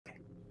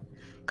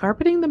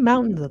Carpeting the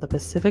mountains of the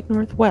Pacific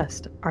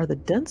Northwest are the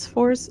dense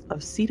forests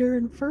of cedar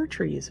and fir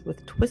trees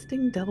with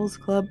twisting devil's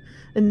club,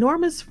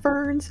 enormous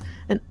ferns,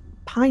 and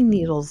pine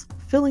needles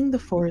filling the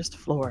forest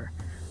floor.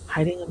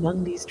 Hiding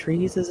among these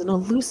trees is an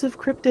elusive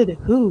cryptid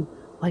who,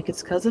 like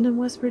its cousin in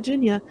West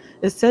Virginia,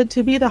 is said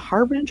to be the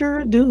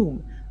harbinger of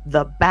doom,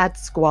 the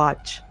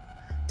Batsquatch.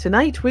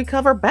 Tonight we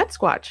cover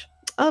Batsquatch,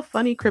 a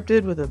funny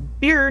cryptid with a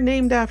beer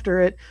named after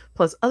it,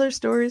 plus other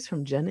stories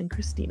from Jen and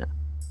Christina.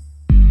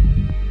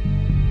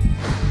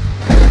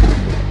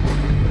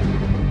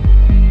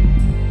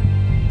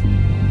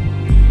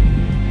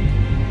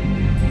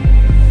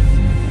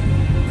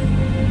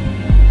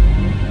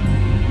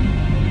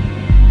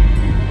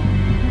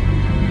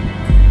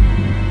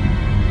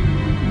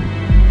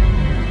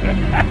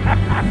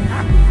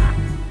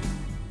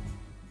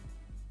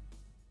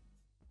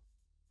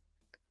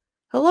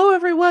 Hello,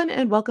 everyone,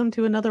 and welcome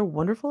to another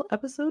wonderful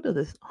episode of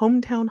this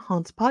Hometown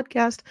Haunts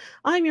podcast.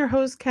 I'm your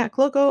host, Kat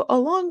Cloco.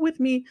 Along with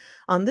me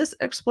on this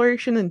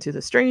exploration into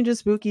the strange and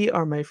spooky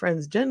are my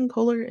friends Jen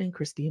Kohler and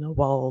Christina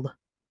Wald.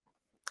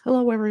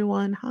 Hello,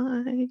 everyone.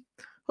 Hi.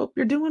 Hope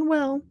you're doing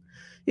well.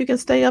 You can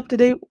stay up to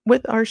date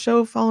with our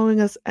show following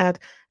us at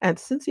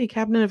Cincy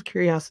Cabinet of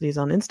Curiosities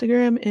on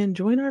Instagram and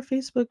join our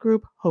Facebook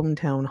group,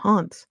 Hometown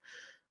Haunts.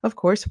 Of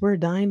course, we're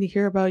dying to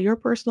hear about your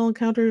personal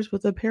encounters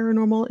with the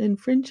paranormal and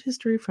fringe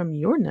history from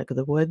your neck of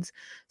the woods.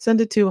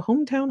 Send it to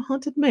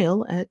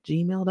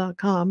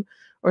hometownhauntedmail@gmail.com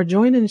or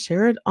join and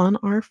share it on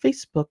our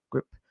Facebook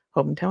group,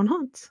 Hometown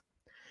Haunts.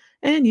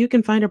 And you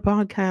can find our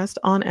podcast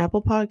on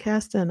Apple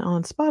Podcasts and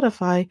on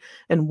Spotify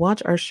and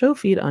watch our show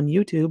feed on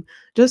YouTube.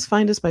 Just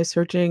find us by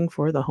searching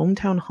for the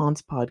Hometown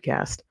Haunts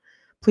podcast.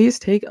 Please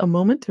take a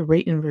moment to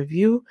rate and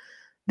review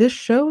this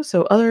show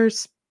so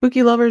others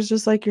spooky lovers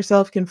just like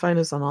yourself can find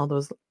us on all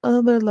those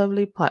other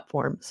lovely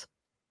platforms.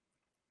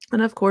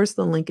 And of course,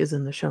 the link is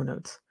in the show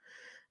notes.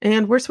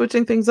 And we're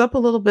switching things up a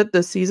little bit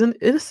this season.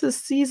 This is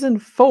season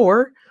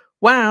 4.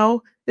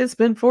 Wow, it's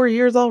been 4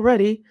 years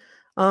already.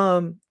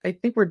 I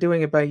think we're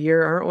doing it by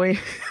year, aren't we?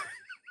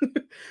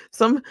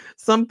 Some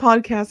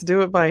podcasts do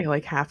it by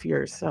like half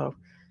years. So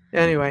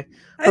anyway,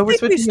 I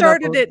think we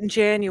started it in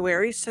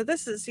January. So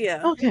this is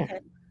Okay.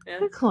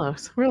 Yeah. We're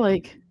close. We're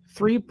like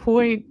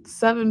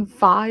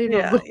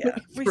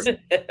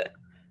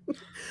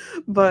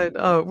 3.75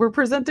 but we're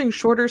presenting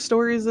shorter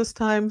stories this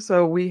time,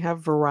 so we have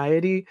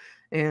variety,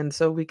 and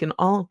so we can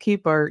all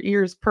keep our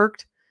ears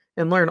perked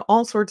and learn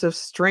all sorts of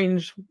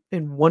strange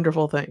and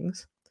wonderful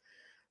things.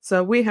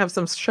 So we have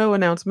some show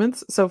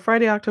announcements. So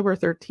Friday, October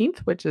 13th,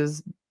 which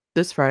is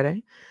this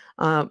Friday,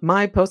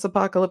 my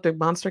post-apocalyptic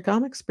monster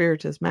comic,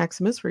 Spiritus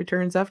Maximus,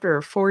 returns after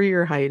a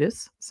 4-year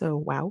hiatus. So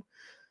wow.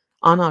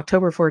 On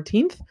October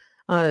 14th,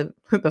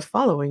 the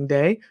following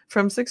day,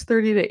 from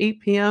 6:30 to 8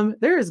 p.m.,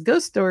 there is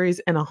Ghost Stories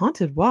and a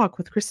Haunted Walk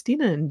with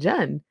Christina and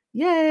Jen.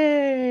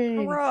 Yay!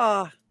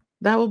 Hurrah!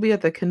 That will be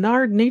at the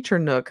Kennard Nature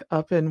Nook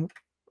up in,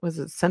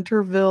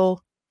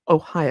 Centerville,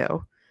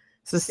 Ohio.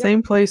 It's the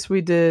same place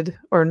we did,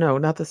 or no,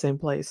 not the same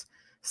place.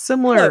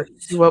 Similar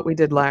to what we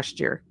did last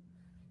year.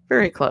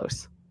 Very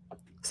close.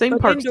 Same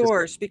but park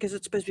indoors, because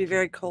it's supposed to be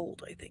very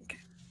cold, I think.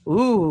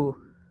 Ooh.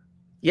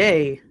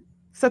 Yay.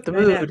 Set the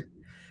mood.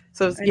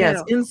 So it's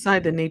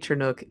inside the Nature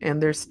Nook,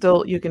 and there's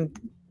still, you can,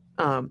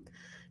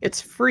 it's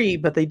free,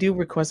 but they do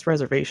request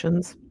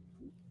reservations,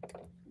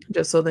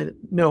 just so they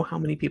know how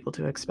many people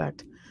to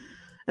expect.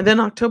 And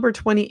then October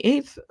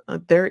 28th,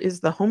 there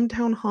is the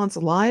Hometown Haunts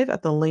Live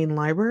at the Lane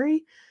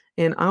Library,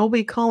 and I'll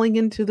be calling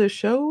into the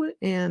show,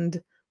 and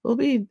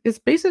it's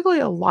basically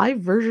a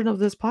live version of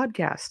this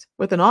podcast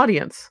with an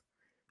audience.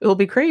 It'll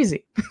be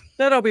crazy.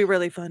 That'll be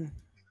really fun.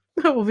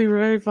 That will be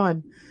very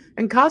fun.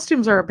 And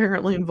costumes are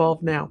apparently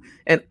involved now.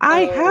 And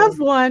I have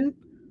one.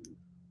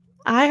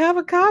 I have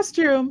a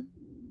costume.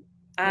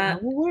 I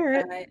will wear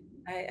it.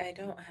 I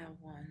don't have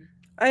one.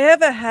 I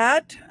have a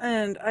hat,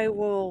 and I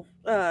will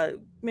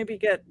maybe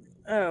get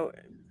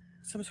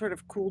some sort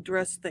of cool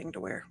dress thing to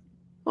wear.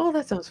 Oh,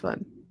 that sounds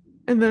fun.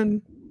 And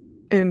then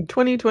in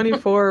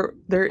 2024,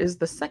 there is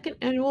the 2nd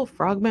annual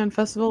Frogman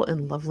Festival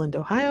in Loveland,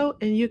 Ohio,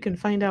 and you can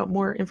find out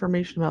more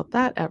information about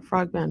that at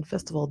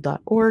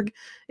frogmanfestival.org.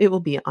 It will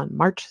be on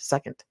March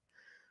 2nd.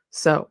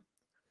 So,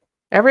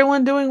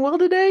 everyone doing well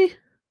today?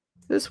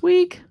 This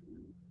week?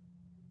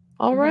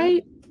 All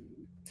right?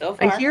 So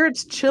far. I hear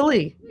it's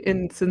chilly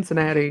in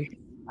Cincinnati.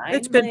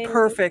 It's been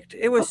perfect.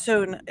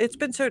 It's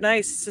been so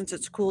nice since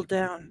it's cooled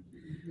down.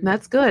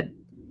 That's good.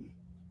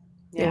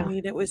 Yeah. I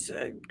mean, it was,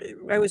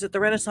 I was at the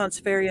Renaissance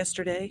Fair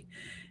yesterday,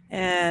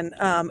 and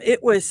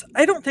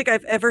I don't think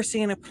I've ever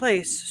seen a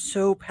place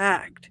so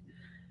packed.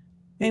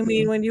 I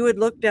mean, when you would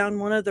look down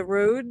one of the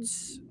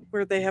roads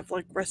where they have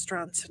like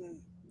restaurants and,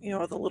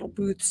 the little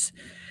booths,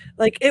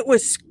 like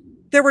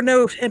there were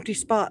no empty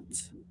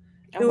spots.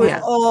 It was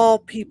all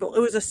people.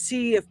 It was a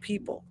sea of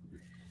people.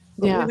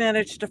 But we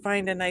managed to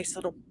find a nice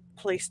little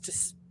place to,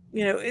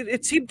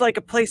 it seemed like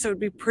a place that would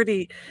be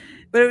pretty.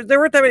 But there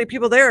weren't that many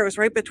people there. It was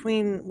right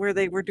between where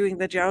they were doing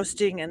the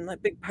jousting and the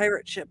big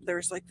pirate ship. There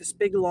was like this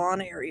big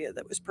lawn area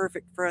that was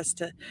perfect for us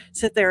to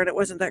sit there, and it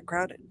wasn't that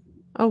crowded.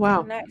 Oh,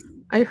 wow. Nice.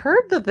 I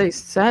heard that they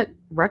set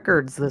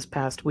records this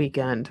past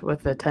weekend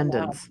with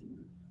attendance.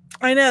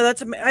 I know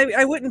that's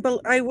I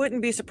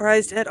wouldn't be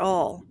surprised at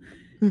all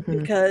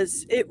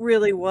because it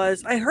really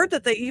was. I heard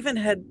that they even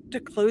had to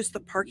close the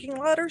parking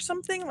lot or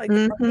something, like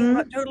the parking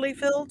lot totally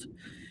filled.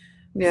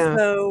 Yeah.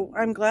 So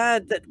I'm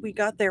glad that we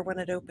got there when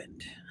it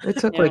opened. It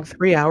took like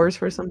 3 hours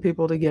for some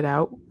people to get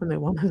out when they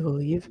wanted to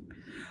leave.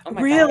 Oh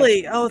my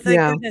Really? Oh, thank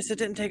Yeah. goodness it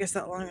didn't take us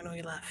that long when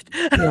we left.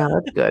 Yeah,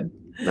 that's good.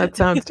 That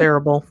sounds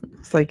terrible.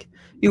 It's like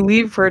you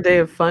leave for a day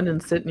of fun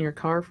and sit in your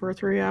car for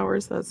 3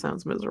 hours. That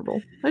sounds miserable.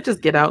 I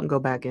just get out and go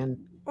back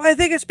in. Well, I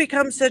think it's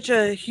become such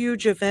a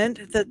huge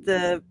event that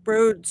the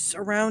roads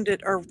around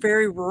it are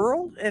very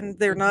rural and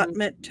they're not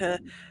meant to,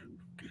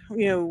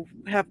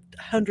 have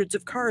hundreds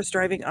of cars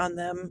driving on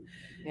them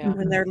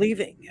when they're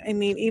leaving. I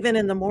mean, even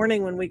in the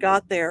morning when we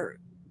got there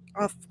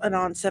off and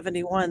on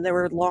 71, there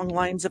were long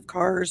lines of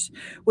cars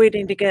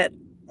waiting to get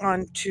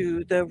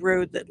onto the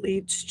road that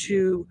leads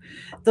to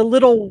the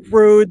little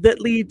road that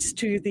leads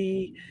to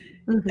the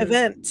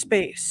event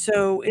space.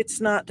 So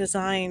it's not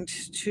designed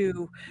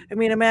to, I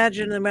mean,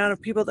 imagine the amount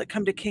of people that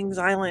come to Kings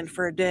Island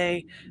for a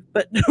day,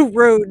 but no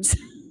roads.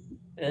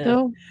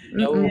 No,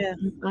 No. Yeah.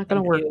 not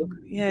gonna work.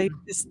 Yeah,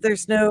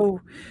 there's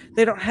no,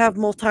 they don't have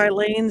multi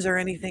lanes or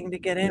anything to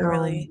get in No.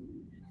 really.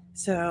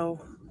 So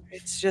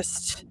it's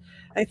just,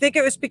 I think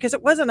it was because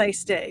it was a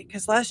nice day.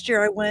 Because last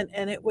year I went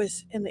and it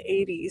was in the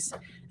 80s,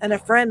 and a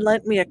friend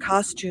lent me a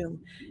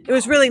costume. It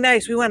was really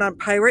nice. We went on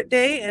Pirate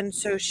Day, and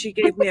so she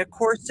gave me a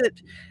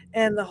corset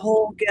and the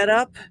whole get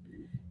up,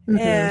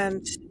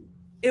 and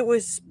it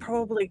was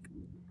probably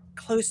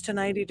close to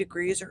 90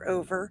 degrees or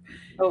over.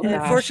 Oh, And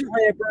gosh.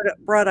 unfortunately, I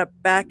brought a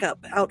backup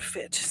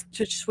outfit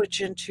to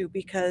switch into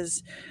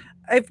because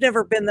I've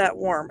never been that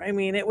warm. I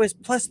mean, it was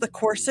plus the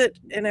corset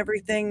and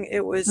everything.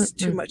 It was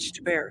too much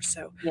to bear.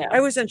 So Yeah.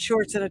 I was in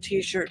shorts and a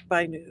t-shirt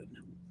by noon.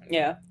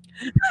 Yeah.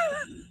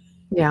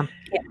 Yeah.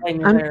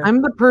 I'm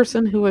I'm the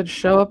person who would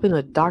show up in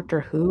a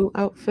Doctor Who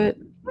outfit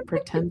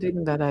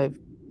pretending that I've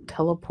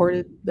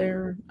teleported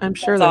there. I'm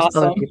sure That's there's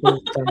other awesome. people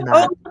who've done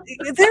that. Oh,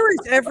 there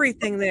was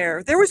everything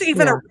there. There was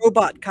even a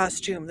robot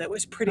costume that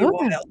was pretty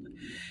wild.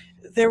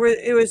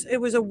 It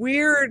was a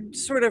weird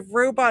sort of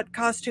robot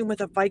costume with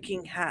a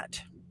Viking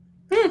hat.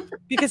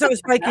 Because it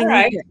was Viking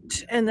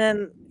weekend. And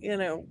then,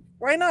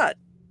 why not?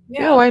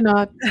 Yeah, why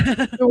not?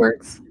 It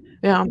works.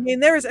 Yeah. I mean,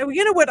 there was,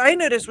 what I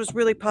noticed was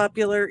really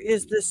popular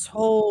is this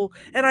whole,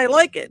 and I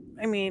like it.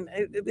 I mean,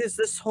 it is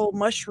this whole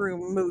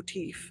mushroom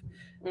motif,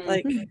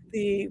 like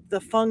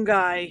the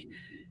fungi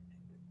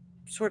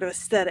sort of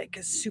aesthetic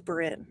is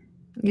super in.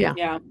 Yeah.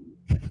 Yeah.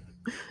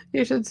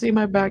 You should see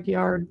my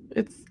backyard.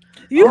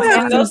 You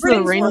have those the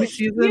things rainy were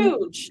season.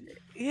 huge.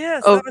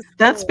 Yes. Oh, that was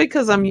that's cool.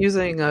 because I'm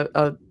using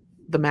the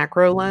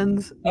macro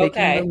lens,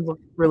 making them look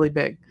really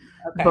big.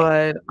 Okay.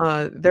 But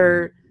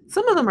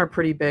some of them are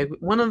pretty big.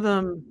 One of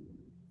them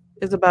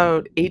is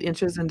about 8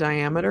 inches in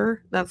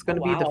diameter. That's going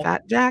to be the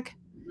fat jack.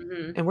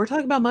 And we're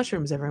talking about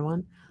mushrooms,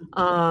 everyone.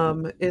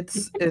 I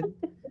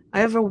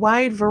have a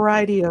wide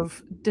variety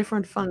of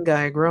different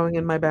fungi growing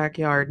in my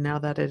backyard now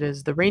that it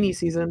is the rainy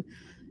season,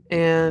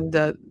 and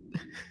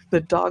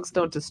the dogs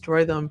don't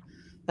destroy them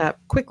that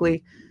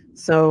quickly.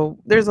 So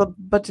there's a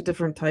bunch of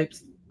different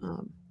types.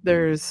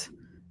 There's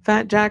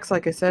fat jacks,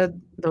 like I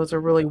said, those are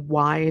really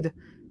wide.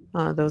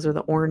 Those are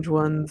the orange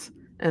ones.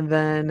 And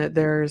then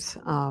there's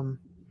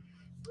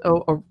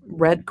a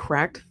red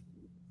cracked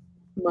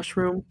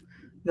mushroom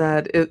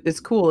that is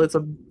cool. It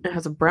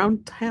has a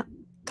brown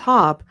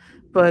top,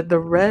 but the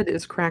red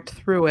is cracked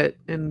through it,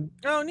 and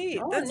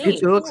neat. That's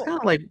it looks cool. kind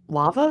of like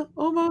lava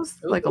almost,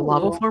 like a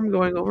lava form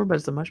going over, but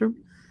it's a mushroom.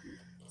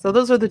 So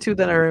those are the two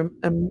that are,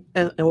 and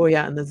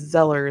the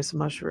Zeller's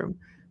mushroom.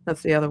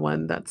 That's the other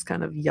one that's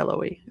kind of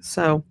yellowy.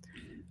 So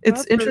it's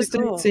That's really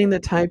interesting cool. seeing the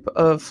type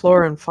of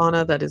flora and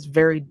fauna that is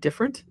very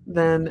different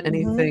than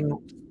anything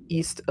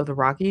east of the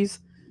Rockies.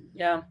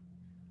 Yeah.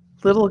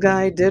 Little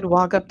guy did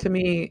walk up to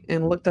me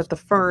and looked at the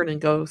fern and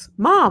goes,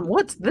 "Mom,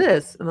 what's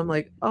this?" And I'm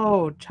like,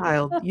 "Oh,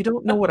 child, you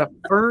don't know what a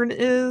fern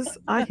is?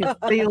 I have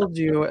failed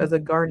you as a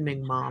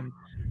gardening mom."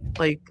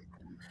 Like,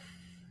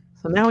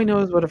 so now he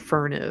knows what a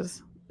fern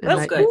is. And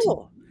That's good.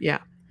 Cool. Yeah.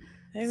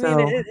 I So,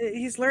 mean,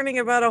 he's learning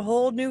about a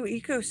whole new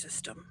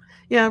ecosystem.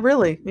 Yeah,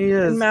 really, he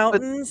is. And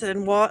mountains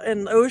and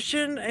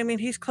ocean. I mean,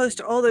 he's close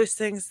to all those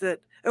things that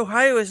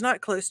Ohio is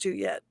not close to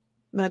yet.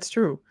 That's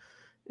true.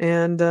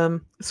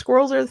 And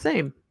squirrels are the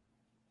same.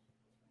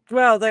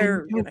 Well,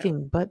 they're I'm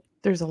joking, but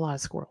there's a lot of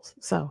squirrels.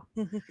 So,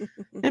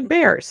 and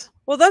bears.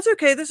 Well, that's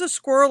okay. This is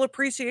Squirrel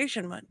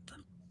Appreciation Month.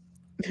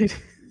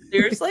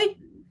 Seriously?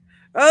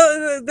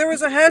 Oh, there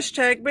was a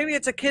hashtag. Maybe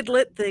it's a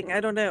kid-lit thing.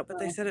 I don't know, but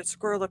they said it's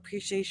Squirrel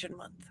Appreciation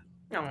Month.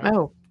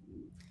 Oh,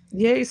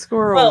 yay,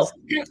 squirrels!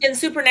 Well, in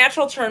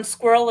supernatural terms,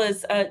 squirrel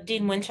is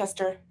Dean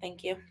Winchester.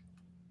 Thank you.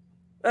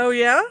 Oh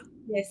yeah.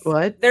 Yes.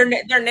 What? Their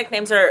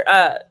nicknames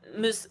are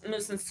Moose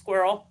and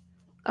Squirrel.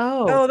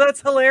 Oh,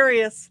 that's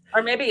hilarious.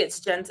 Or maybe it's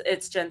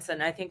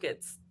Jensen. I think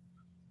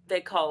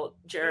they call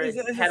Jared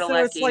Padalecki. So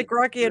it's like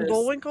Rocky and Moose.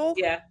 Bullwinkle.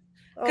 Yeah.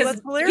 Oh,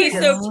 that's Because hilarious.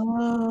 he's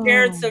so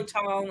scared, so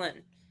tall,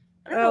 and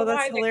I don't know that's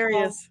why they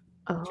hilarious.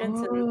 call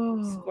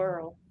Jensen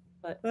Squirrel,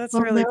 but That's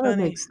well, really now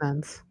funny. it makes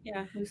sense.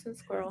 yeah, Lucent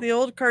Squirrel. The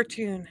old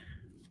cartoon.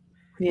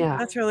 Yeah.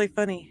 That's really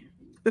funny.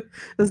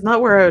 It's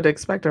not where I would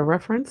expect a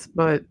reference,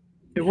 but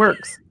it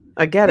works.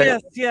 I get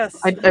it. Yes.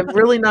 I've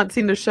really not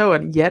seen the show,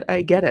 and yet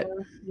I get it.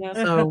 Yeah.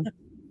 So,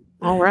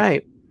 all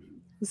right.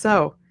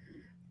 So,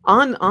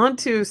 on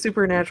to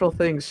supernatural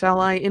things. Shall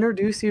I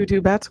introduce you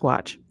to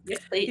Batsquatch? Yes,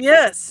 please.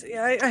 Yes.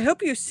 I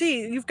hope you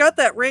see. You've got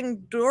that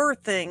ring door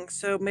thing,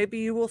 so maybe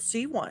you will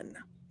see one.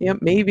 Yep,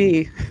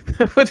 maybe.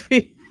 That would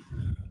be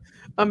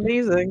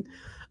amazing.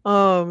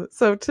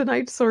 So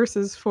tonight's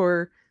sources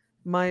for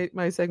my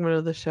segment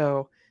of the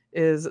show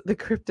is the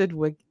Cryptid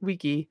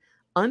Wiki,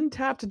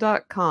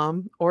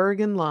 Untapped.com,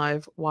 Oregon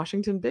Live,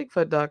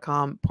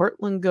 WashingtonBigfoot.com,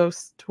 Portland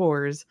Ghost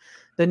Tours,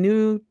 the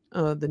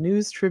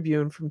News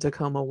Tribune from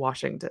Tacoma,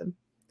 Washington.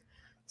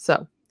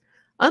 So,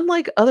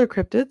 unlike other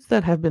cryptids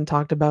that have been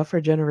talked about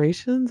for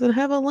generations and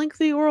have a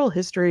lengthy oral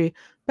history,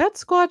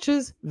 Batsquatch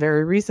is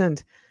very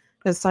recent,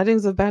 as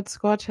sightings of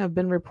Batsquatch have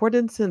been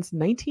reported since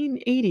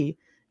 1980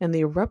 and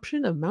the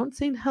eruption of Mount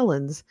St.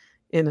 Helens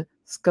in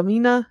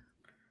Skamina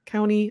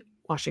County,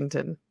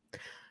 Washington.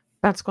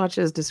 Batsquatch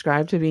is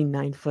described to be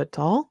 9 foot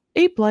tall,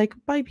 ape-like,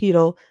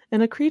 bipedal,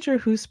 and a creature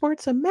who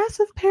sports a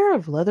massive pair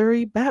of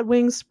leathery bat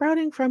wings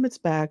sprouting from its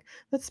back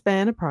that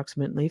span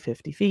approximately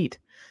 50 feet.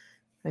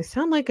 I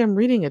sound like I'm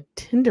reading a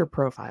Tinder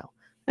profile.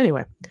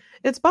 Anyway,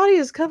 its body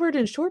is covered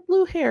in short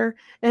blue hair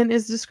and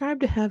is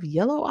described to have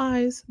yellow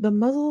eyes, the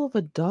muzzle of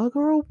a dog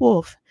or a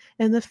wolf,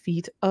 and the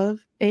feet of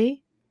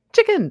a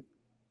chicken.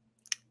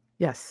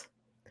 Yes.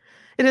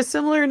 It is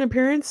similar in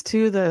appearance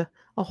to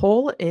a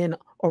hole in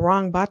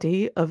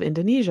Orangbati of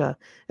Indonesia.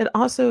 It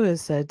also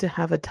is said to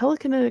have a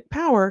telekinetic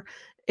power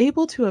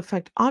able to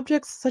affect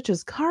objects such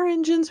as car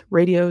engines,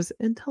 radios,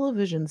 and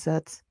television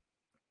sets.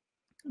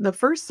 The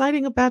first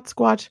sighting of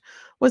Batsquatch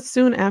was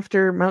soon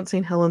after Mount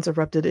St. Helens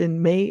erupted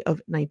in May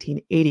of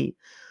 1980.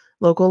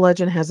 Local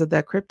legend has it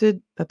that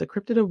the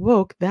cryptid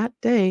awoke that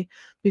day.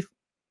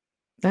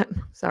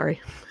 Sorry.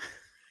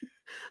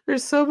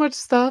 There's so much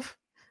stuff.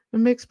 It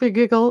makes me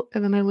giggle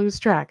and then I lose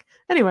track.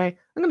 Anyway,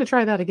 I'm going to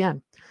try that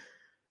again.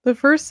 The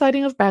first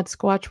sighting of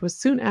Batsquatch was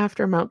soon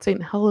after Mount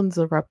St. Helens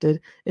erupted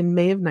in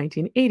May of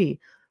 1980.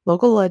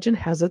 Local legend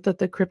has it that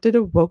the cryptid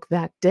awoke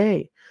that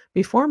day.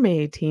 Before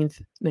May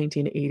 18th,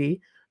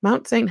 1980,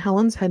 Mount St.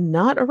 Helens had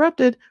not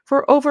erupted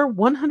for over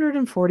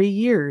 140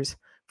 years.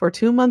 For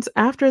 2 months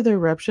after the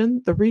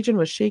eruption, the region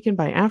was shaken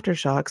by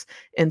aftershocks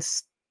and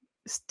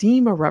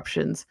steam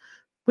eruptions,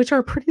 which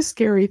are pretty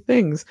scary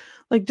things.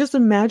 Like, just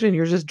imagine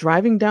you're just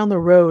driving down the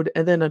road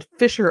and then a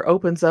fissure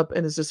opens up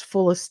and is just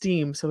full of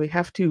steam. So we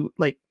have to,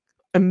 like,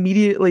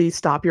 immediately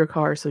stop your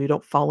car so you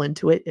don't fall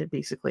into it and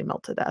basically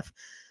melt to death.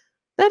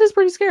 That is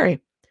pretty scary.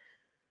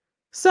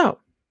 So,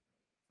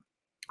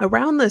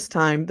 around this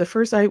time, the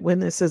first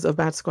eyewitnesses of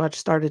Batsquatch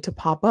started to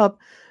pop up,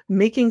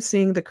 making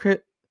seeing the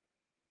cryptid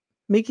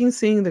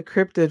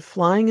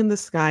flying in the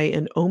sky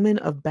an omen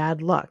of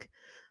bad luck,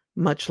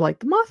 much like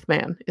the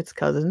Mothman, its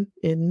cousin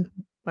in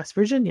West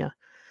Virginia.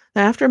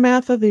 The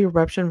aftermath of the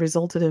eruption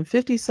resulted in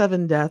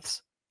 57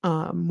 deaths,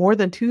 more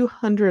than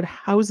 200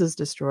 houses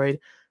destroyed,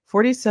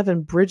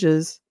 47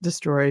 bridges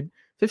destroyed,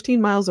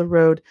 15 miles of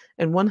road,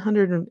 and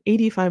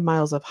 185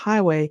 miles of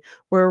highway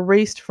were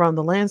erased from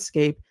the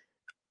landscape,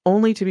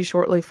 only to be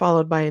shortly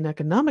followed by an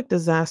economic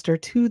disaster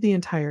to the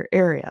entire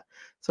area.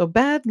 So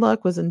bad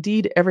luck was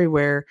indeed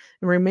everywhere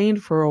and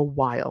remained for a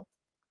while.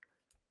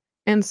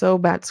 And so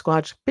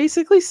Batsquatch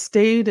basically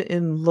stayed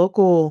in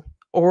local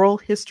oral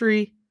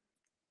history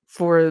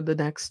for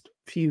about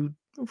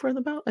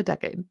a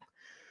decade.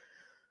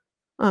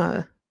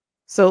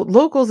 So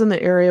locals in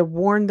the area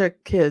warned their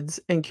kids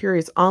and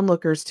curious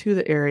onlookers to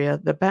the area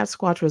that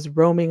Batsquatch was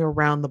roaming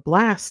around the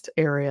blast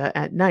area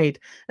at night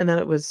and that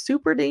it was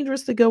super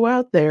dangerous to go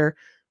out there.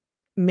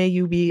 May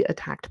you be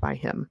attacked by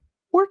him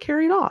or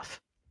carried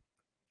off.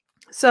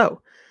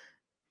 So,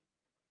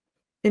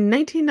 in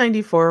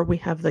 1994, we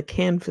have the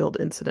Canfield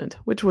incident,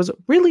 which was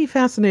really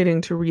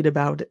fascinating to read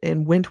about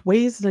and went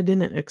ways that I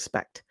didn't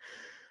expect.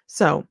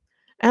 So,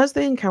 as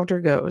the encounter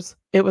goes,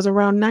 it was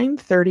around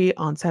 9:30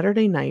 on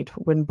Saturday night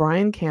when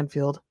Brian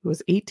Canfield, who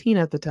was 18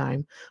 at the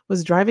time,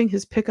 was driving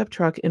his pickup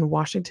truck in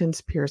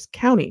Washington's Pierce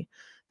County.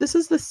 This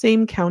is the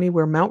same county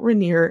where Mount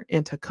Rainier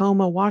and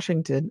Tacoma,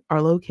 Washington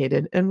are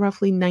located and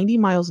roughly 90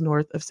 miles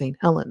north of St.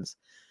 Helens.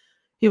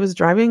 He was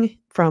driving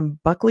from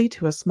Buckley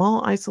to a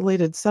small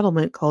isolated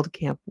settlement called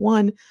Camp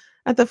 1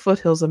 at the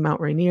foothills of Mount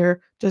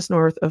Rainier, just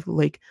north of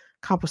Lake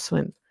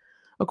Copaswin.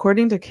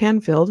 According to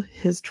Canfield,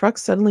 his truck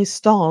suddenly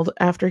stalled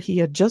after he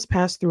had just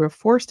passed through a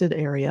forested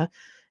area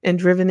and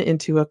driven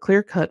into a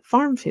clear-cut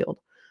farm field.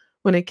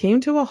 When it came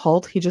to a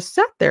halt, he just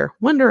sat there,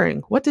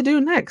 wondering what to do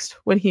next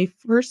when he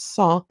first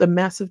saw the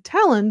massive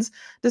talons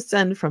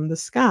descend from the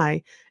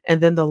sky,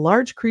 and then the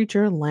large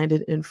creature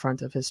landed in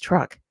front of his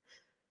truck.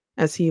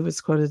 As he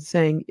was quoted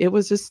saying, it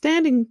was just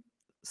standing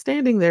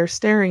standing there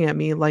staring at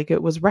me like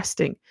it was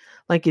resting,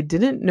 like it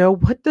didn't know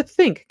what to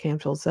think,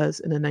 Canfield says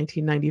in a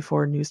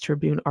 1994 News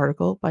Tribune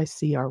article by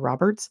C.R.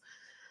 Roberts.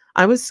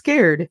 I was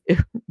scared. It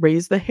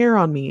raised the hair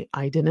on me.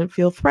 I didn't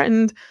feel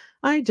threatened.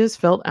 I just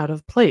felt out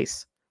of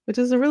place, which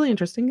is a really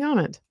interesting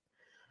comment.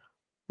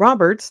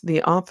 Roberts,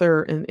 the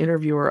author and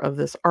interviewer of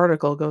this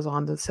article, goes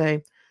on to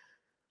say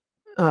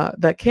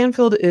that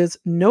Canfield is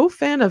no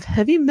fan of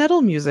heavy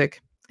metal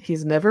music.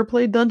 He's never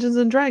played Dungeons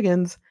and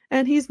Dragons,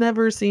 and he's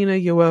never seen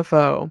a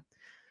UFO.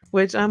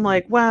 Which I'm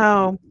like,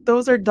 wow,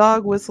 those are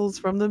dog whistles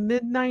from the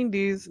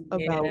mid-90s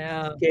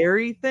about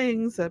scary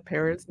things that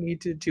parents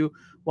needed to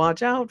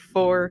watch out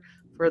for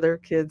their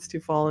kids to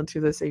fall into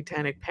the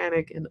satanic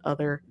panic and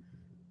other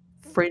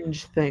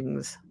fringe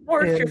things.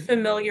 Or if you're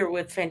familiar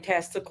with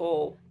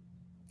fantastical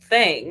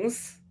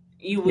things,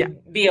 you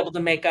would be able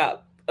to make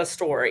up a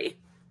story.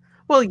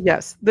 Well,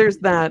 yes, there's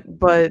that,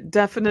 but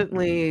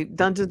definitely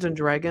Dungeons and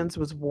Dragons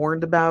was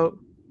warned about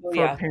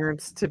for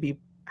parents to be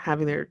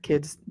having their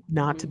kids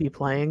not to be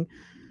playing.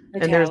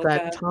 Metallica. And there's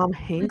that Tom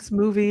Hanks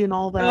movie and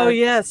all that. Oh,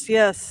 yes,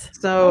 yes.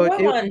 So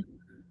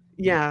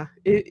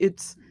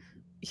it's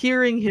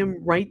hearing him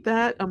write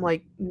that, I'm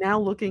like, now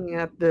looking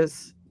at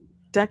this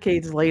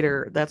decades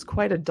later, that's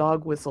quite a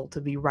dog whistle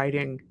to be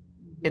writing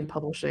and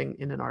publishing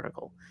in an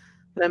article.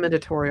 But I'm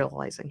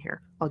editorializing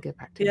here. I'll get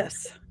back to you.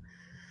 Yes.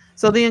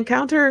 So the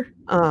encounter,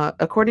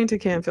 according to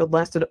Canfield,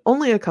 lasted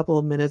only a couple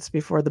of minutes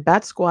before the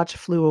Batsquatch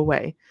flew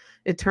away.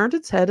 It turned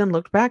its head and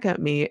looked back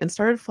at me and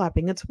started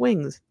flapping its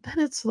wings. Then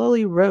it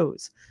slowly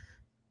rose.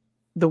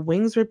 The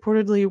wings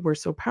reportedly were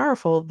so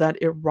powerful that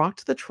it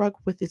rocked the truck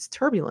with its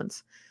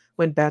turbulence.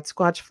 When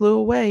Batsquatch flew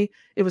away,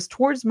 it was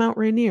towards Mount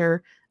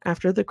Rainier.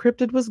 After the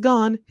cryptid was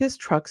gone, his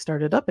truck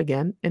started up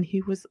again, and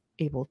he was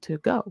able to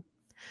go.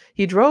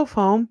 He drove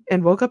home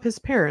and woke up his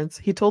parents.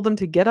 He told them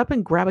to get up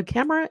and grab a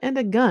camera and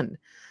a gun.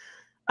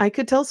 I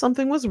could tell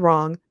something was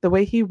wrong the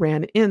way he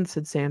ran in,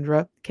 said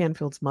Sandra,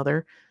 Canfield's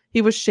mother.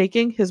 He was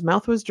shaking, his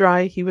mouth was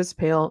dry, he was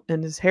pale,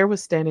 and his hair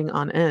was standing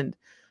on end,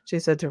 she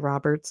said to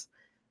Roberts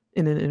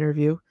in an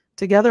interview.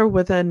 Together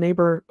with a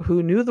neighbor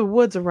who knew the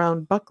woods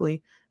around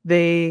Bucky,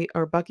 they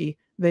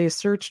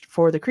searched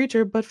for the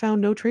creature but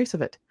found no trace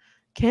of it.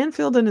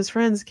 Canfield and his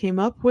friends came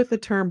up with the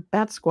term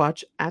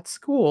Batsquatch at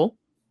school,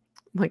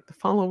 like the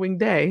following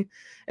day,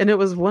 and it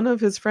was one of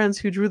his friends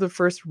who drew the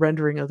first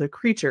rendering of the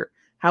creature.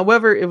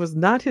 However, it was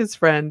not his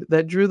friend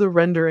that drew the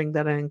rendering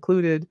that I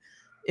included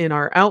in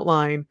our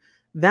outline.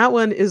 That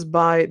one is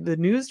by the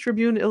News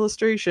Tribune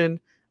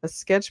illustration, a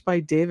sketch by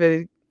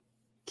David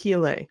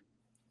Keeley.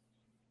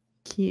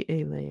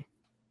 Dave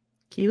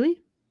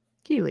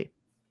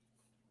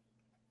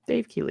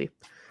Keeley.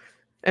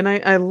 And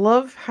I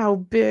love how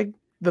big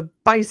the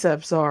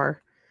biceps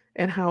are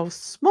and how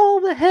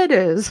small the head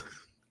is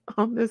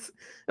on this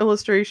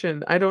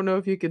illustration. I don't know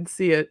if you can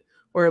see it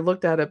or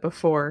looked at it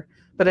before,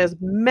 but it has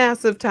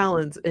massive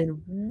talons and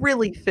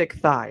really thick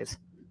thighs.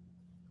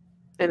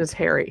 And is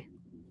hairy.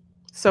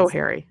 So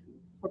hairy.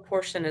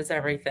 Proportion is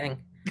everything.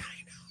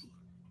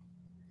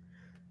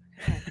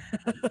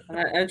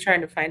 I'm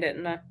trying to find it.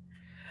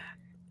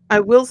 I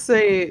will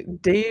say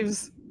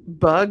Dave's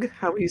bug,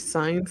 how he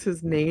signs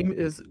his name,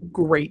 is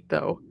great,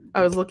 though.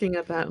 I was looking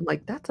at that and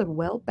like, that's a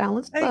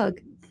well-balanced bug.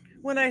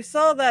 When I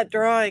saw that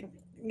drawing,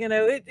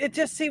 it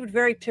just seemed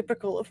very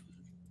typical of,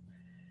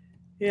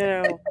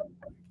 It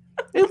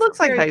looks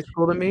like high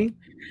school to me.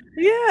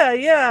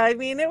 Yeah. I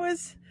mean, it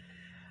was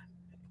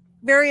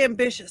very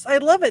ambitious. I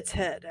love its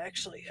head,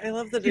 actually. I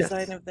love the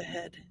design of the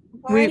head.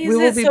 We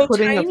will be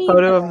putting a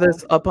photo of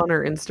this up on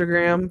our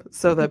Instagram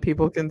so that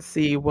people can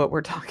see what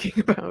we're talking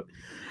about.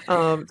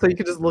 So you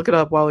can just look it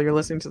up while you're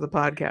listening to the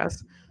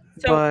podcast.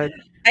 But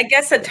I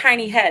guess a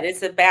tiny head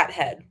is a bat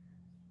head.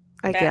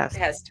 I guess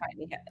has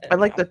tiny head. I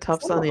like the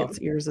tufts on its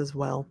ears as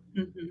well.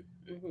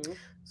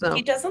 So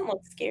he doesn't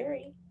look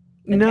scary.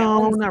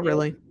 No, not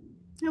really.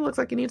 It looks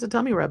like he needs a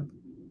tummy rub.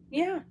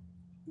 Yeah.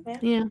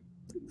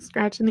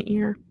 Scratching the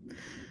ear.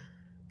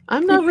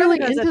 I'm not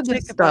really into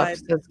this stuff,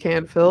 says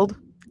Canfield.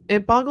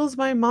 It boggles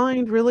my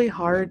mind really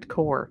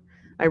hardcore.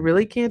 I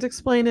really can't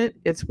explain it.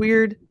 It's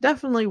weird.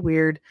 Definitely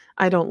weird.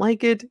 I don't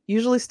like it.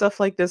 Usually stuff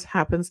like this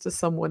happens to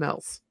someone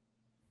else.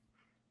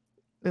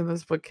 And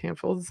that's what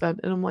Canfield said.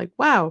 And I'm like,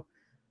 wow.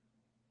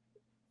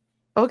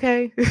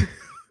 Okay.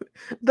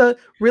 The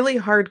really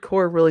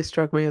hardcore really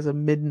struck me as a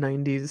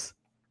mid-90s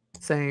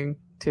saying,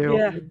 too.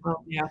 Yeah.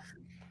 Well,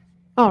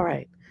 all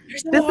right. You're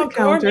so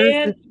hardcore,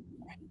 man.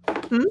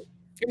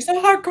 You're so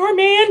hardcore,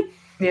 man.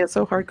 Yeah,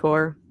 so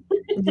hardcore.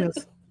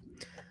 Yes.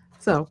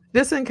 So,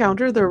 this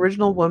encounter, the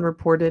original one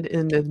reported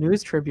in the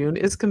News Tribune,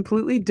 is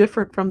completely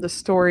different from the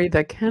story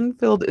that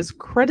Canfield is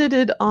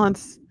credited on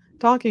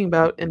talking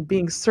about and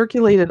being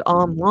circulated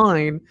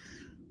online.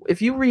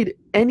 If you read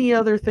any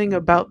other thing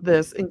about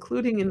this,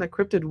 including in the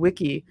Cryptid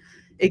Wiki,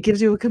 it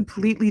gives you a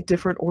completely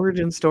different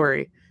origin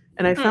story.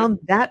 And I found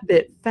that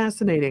bit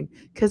fascinating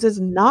because it's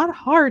not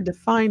hard to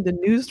find the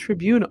News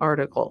Tribune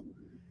article.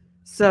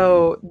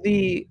 So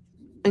this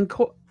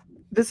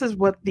is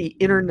what the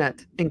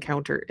internet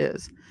encounter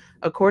is.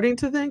 According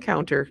to the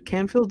encounter,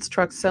 Canfield's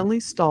truck suddenly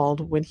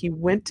stalled when he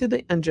went to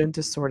the engine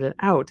to sort it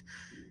out.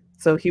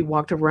 So he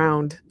walked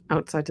around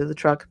outside to the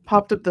truck,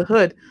 popped up the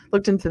hood,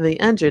 looked into the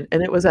engine,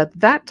 and it was at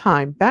that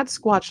time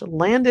Batsquatch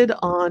landed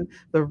on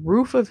the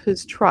roof of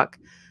his truck,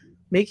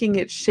 making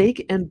it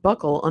shake and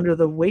buckle under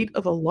the weight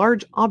of a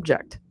large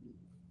object.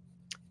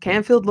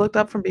 Canfield looked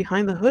up from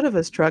behind the hood of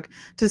his truck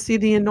to see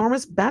the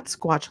enormous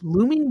Batsquatch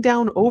looming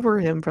down over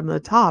him from the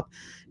top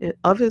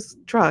of his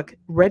truck,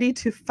 ready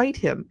to fight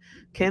him.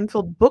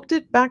 Canfield booked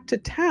it back to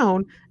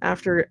town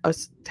after a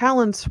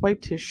talon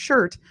swiped his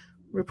shirt,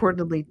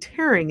 reportedly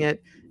tearing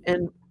it,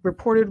 and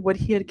reported what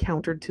he had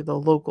encountered to the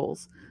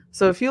locals.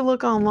 So if you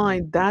look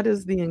online, that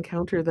is the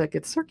encounter that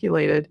gets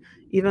circulated,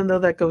 even though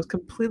that goes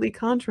completely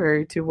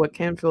contrary to what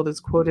Canfield is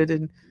quoted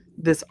in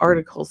this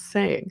article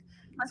saying.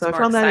 That's so I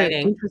found that an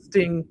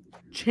interesting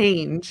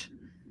change.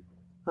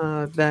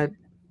 That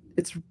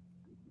it's.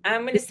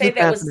 I'm going to say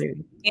that was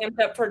amped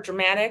up for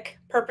dramatic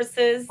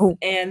purposes,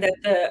 and that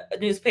the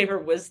newspaper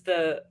was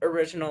the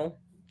original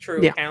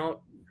true account.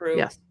 True.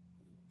 Yes.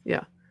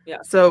 Yeah. Yeah.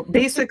 So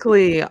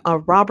basically,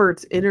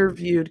 Roberts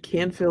interviewed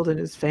Canfield and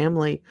his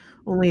family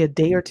only a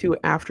day or two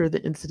after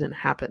the incident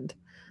happened,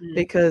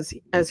 because,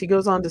 as he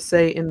goes on to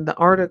say in the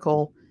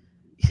article,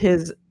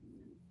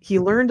 he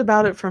learned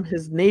about it from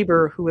his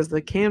neighbor, who was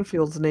the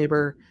Canfield's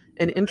neighbor,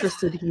 and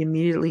interested, he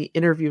immediately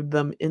interviewed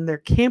them in their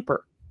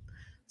camper.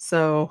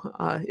 So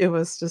it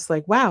was just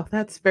like, wow,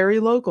 that's very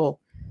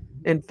local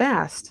and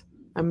fast.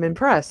 I'm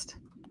impressed.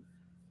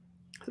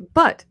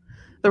 But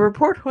the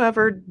report,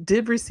 however,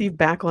 did receive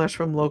backlash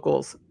from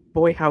locals.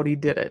 Boy, howdy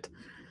did it.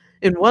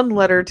 In one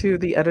letter to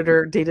the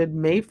editor dated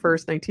May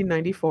 1st,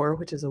 1994,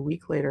 which is a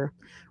week later,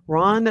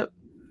 Ron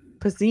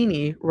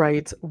Pazzini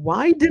writes,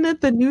 "Why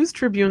didn't the News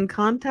Tribune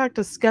contact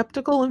a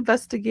skeptical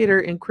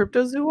investigator in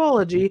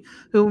cryptozoology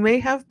who may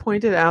have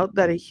pointed out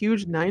that a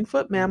huge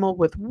 9-foot mammal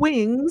with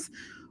wings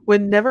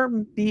would never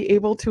be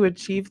able to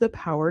achieve the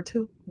power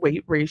to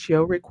weight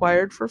ratio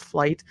required for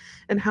flight,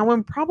 and how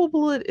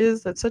improbable it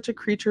is that such a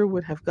creature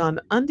would have gone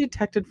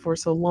undetected for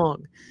so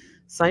long?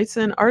 Sites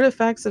and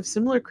artifacts of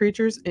similar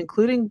creatures,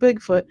 including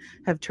Bigfoot,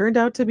 have turned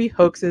out to be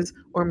hoaxes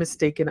or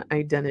mistaken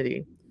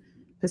identity."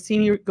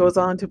 Pazzini goes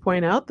on to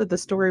point out that the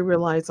story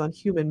relies on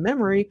human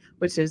memory,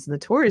 which is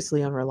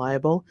notoriously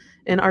unreliable,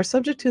 and are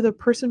subject to the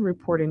person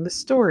reporting the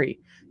story.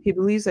 He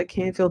believes that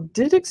Canfield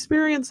did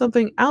experience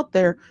something out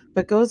there,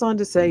 but goes on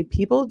to say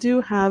people do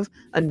have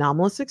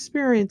anomalous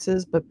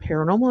experiences, but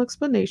paranormal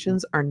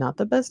explanations are not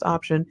the best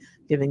option,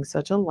 giving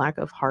such a lack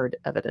of hard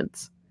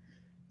evidence.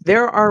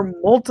 There are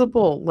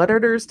multiple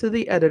letters to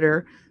the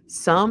editor.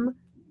 Some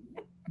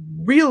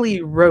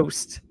really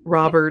roast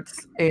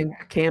Roberts and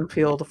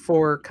Canfield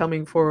for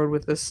coming forward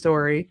with this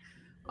story.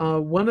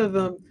 One of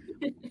them,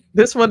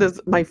 this one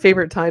is my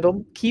favorite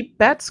title, "Keep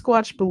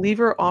Batsquatch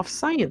Believer Off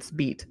Science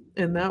Beat."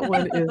 And that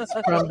one is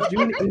from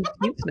June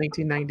 18th,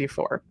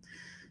 1994.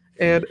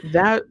 And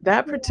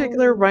that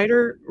particular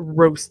writer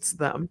roasts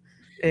them.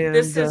 And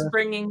this is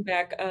bringing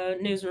back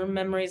newsroom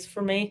memories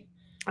for me.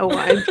 Oh,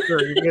 I'm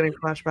sure you're getting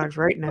flashbacks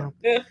right now.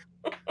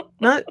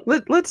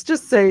 Let's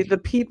just say the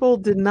people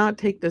did not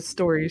take this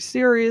story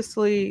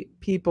seriously.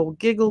 People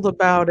giggled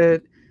about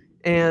it,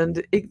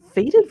 and it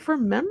faded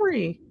from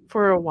memory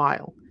for a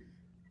while.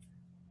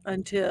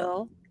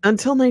 Until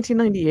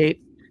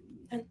 1998.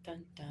 Dun,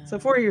 dun, dun. So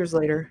 4 years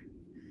later.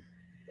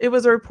 It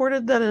was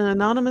reported that an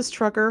anonymous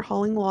trucker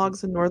hauling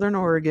logs in northern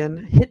Oregon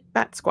hit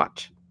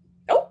Batsquatch.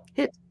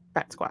 Hit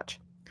Batsquatch.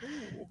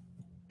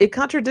 It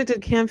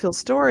contradicted Canfield's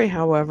story,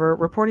 however,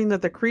 reporting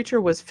that the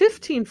creature was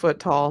 15 foot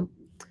tall,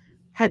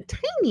 had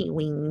tiny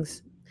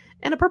wings,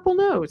 and a purple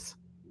nose.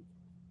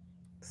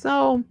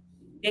 So,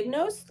 big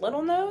nose,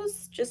 little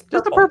nose, just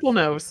a purple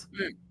nose.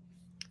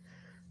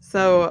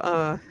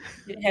 So,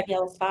 did it have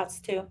yellow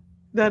spots too?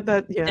 That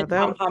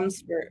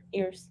pom-poms for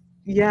ears.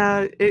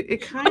 Yeah,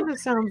 it kind of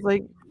sounds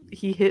like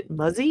he hit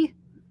Muzzy.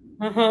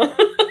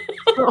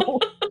 So,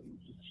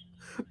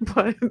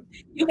 but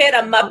you hit a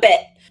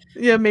Muppet.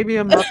 Yeah, maybe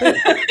a Muppet.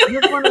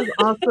 This one is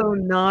also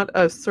not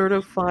a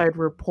certified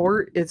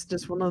report. It's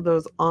just one of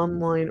those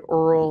online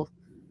oral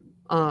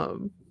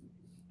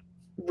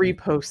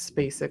reposts,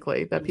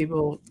 basically, that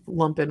people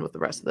lump in with the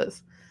rest of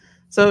this.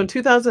 So in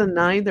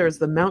 2009, there's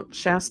the Mount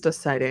Shasta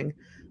sighting.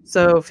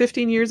 So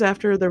 15 years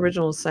after the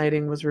original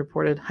sighting was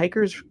reported,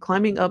 hikers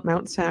climbing up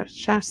Mount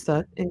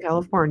Shasta in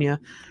California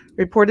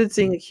reported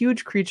seeing a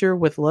huge creature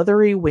with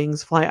leathery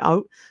wings fly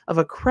out of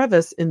a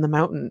crevice in the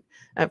mountain.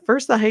 At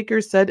first, the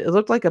hikers said it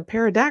looked like a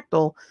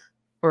pterodactyl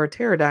or a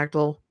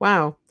pterodactyl.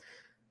 Wow.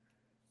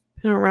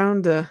 Been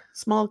around a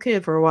small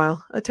kid for a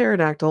while, a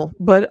pterodactyl.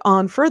 But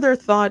on further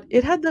thought,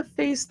 it had the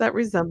face that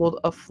resembled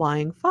a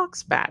flying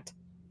fox bat.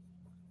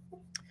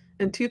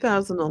 In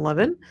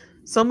 2011,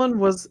 someone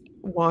was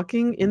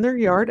walking in their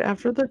yard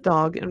after the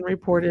dog and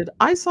reported,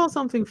 "I saw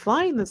something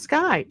fly in the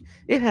sky.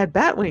 It had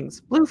bat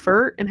wings, blue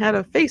fur, and had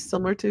a face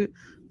similar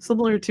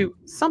to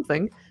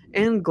something,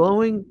 and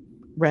glowing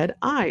red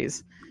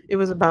eyes. It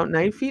was about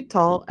 9 feet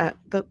tall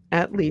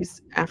at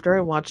least. After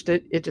I watched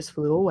it, it just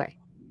flew away."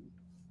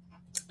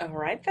 All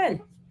right,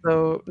 then.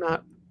 So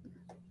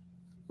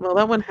well,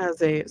 that one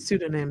has a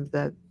pseudonym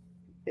that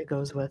it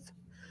goes with.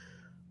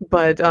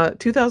 But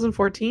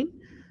 2014,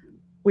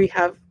 we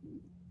have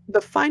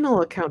the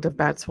final account of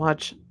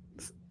Batsquatch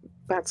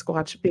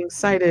being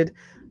sighted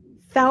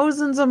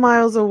thousands of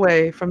miles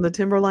away from the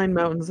timberline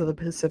mountains of the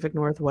Pacific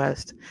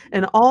Northwest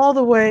and all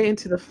the way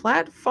into the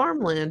flat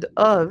farmland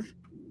of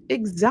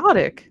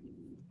exotic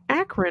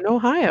Akron,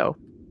 Ohio.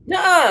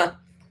 Nuh-uh.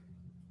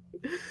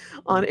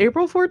 On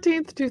April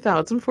 14th,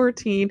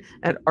 2014,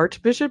 at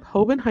Archbishop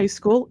Hoban High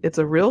School, it's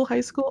a real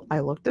high school, I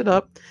looked it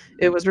up,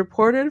 it was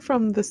reported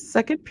from the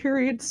second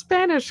period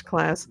Spanish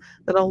class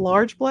that a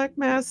large black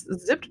mass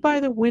zipped by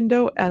the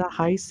window at a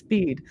high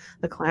speed.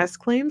 The class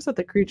claims that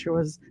the creature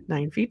was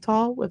 9 feet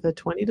tall with a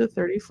 20 to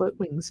 30 foot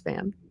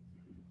wingspan.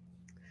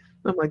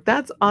 I'm like,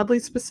 that's oddly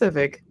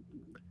specific.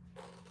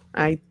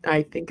 I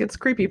think it's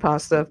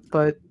creepypasta,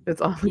 but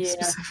it's oddly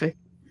specific.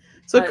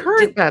 So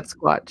current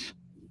Batsquatch.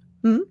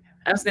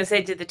 I was going to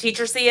say, did the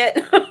teacher see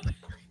it?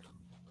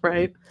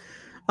 Right.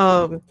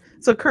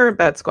 So current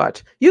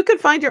Batsquatch. You can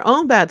find your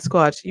own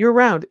Batsquatch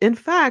year-round. In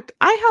fact,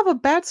 I have a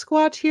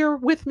Batsquatch here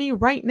with me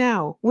right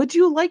now. Would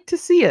you like to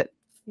see it?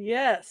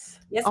 Yes.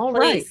 Yes, all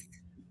please.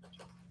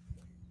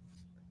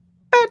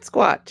 Right.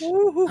 Batsquatch.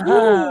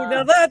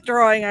 Now that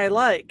drawing I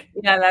like.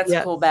 Yeah, that's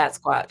a cool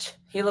Batsquatch.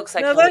 He looks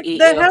like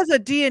that has a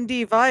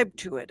D&D vibe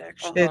to it,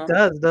 actually. It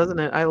does, doesn't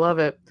it? I love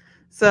it.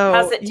 So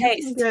how's it you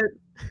taste? Can get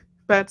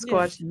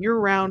Batsquatch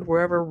year-round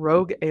wherever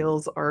Rogue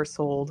ales are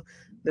sold.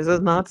 This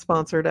is not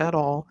sponsored at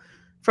all.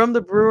 From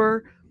the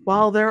brewer,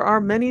 while there are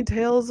many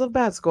tales of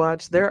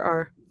Batsquatch, there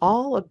are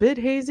all a bit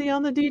hazy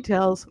on the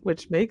details,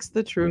 which makes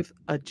the truth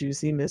a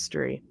juicy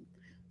mystery.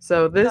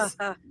 So this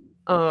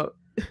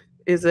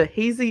is a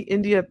hazy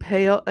India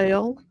Pale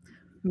Ale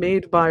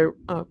made by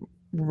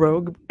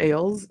Rogue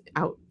Ales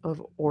out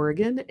of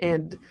Oregon.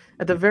 And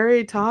at the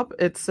very top,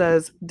 it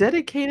says,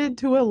 dedicated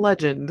to a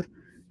legend.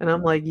 And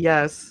I'm like,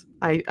 yes,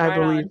 I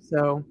believe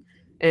so.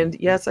 And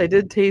yes, I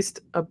did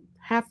taste a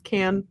half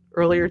can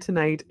earlier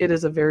tonight. It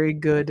is a very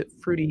good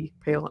fruity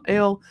pale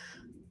ale.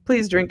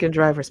 Please drink and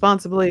drive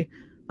responsibly.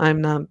 I'm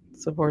not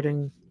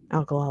supporting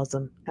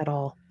alcoholism at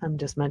all. I'm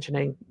just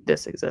mentioning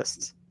this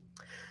exists.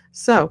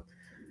 So,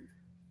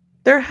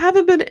 there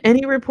haven't been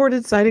any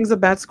reported sightings of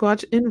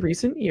Batsquatch in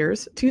recent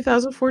years,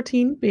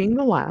 2014 being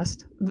the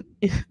last.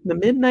 The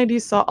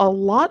mid-90s saw a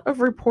lot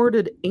of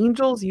reported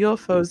angels,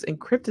 UFOs,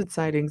 and cryptid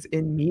sightings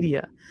in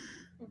media.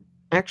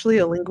 Actually,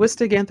 a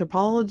linguistic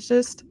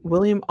anthropologist,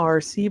 William R.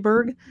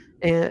 Seaberg,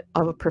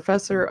 a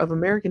professor of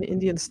American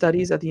Indian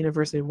Studies at the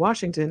University of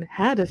Washington,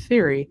 had a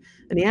theory,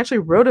 and he actually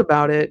wrote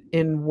about it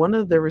in one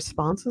of the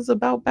responses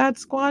about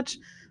Batsquatch,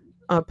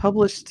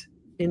 published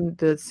in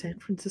the San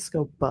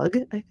Francisco Bug,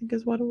 I think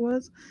is what it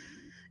was.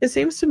 It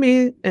seems to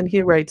me, and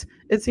he writes,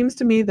 it seems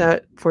to me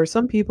that for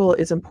some people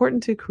it's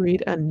important to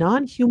create a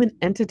non-human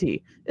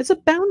entity. It's a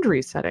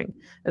boundary setting.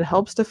 It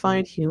helps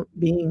define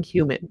being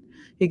human.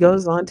 He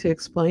goes on to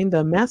explain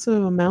the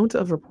massive amount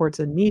of reports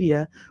in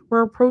media.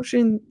 We're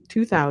approaching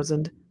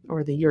 2000,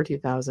 or the year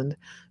 2000,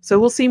 so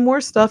we'll see more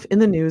stuff in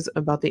the news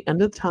about the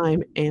end of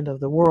time and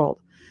of the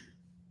world.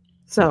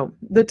 So,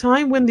 the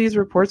time when these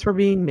reports were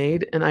being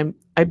made, and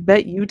I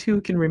bet you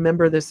two can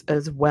remember this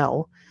as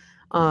well,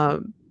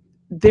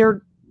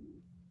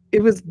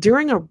 it was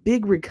during a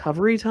big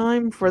recovery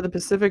time for the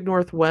Pacific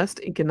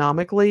Northwest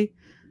economically,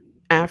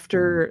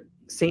 after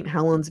St.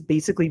 Helens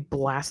basically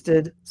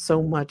blasted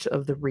so much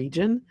of the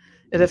region.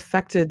 It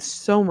affected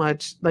so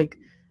much, like,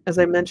 as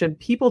I mentioned,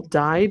 people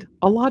died,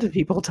 a lot of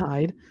people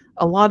died,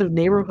 a lot of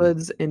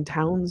neighborhoods and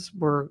towns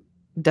were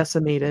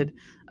decimated,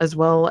 as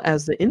well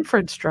as the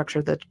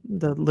infrastructure, the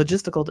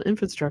logistical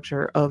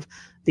infrastructure of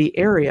the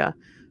area.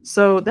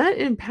 So that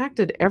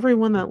impacted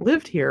everyone that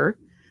lived here.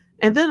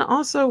 And then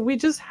also we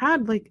just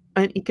had like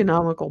an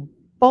economical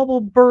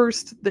bubble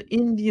burst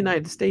in the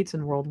United States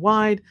and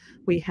worldwide.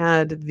 We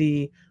had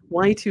the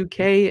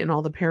Y2K and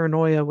all the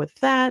paranoia with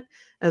that,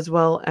 as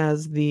well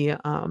as the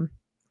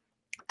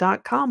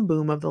 .com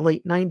boom of the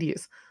late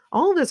 90s.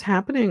 All of this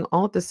happening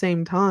all at the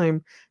same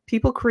time.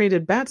 People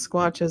created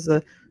Batsquatch as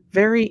a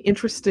very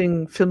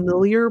interesting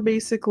familiar,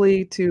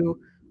 basically, to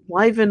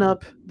liven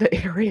up the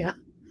area.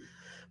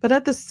 But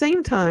at the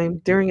same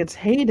time, during its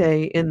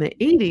heyday in the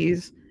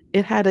 80s,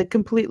 it had a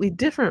completely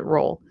different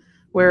role,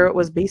 where it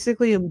was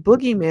basically a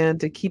boogeyman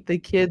to keep the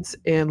kids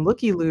and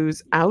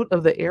looky-loos out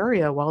of the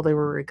area while they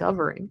were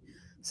recovering,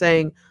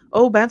 saying,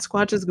 oh,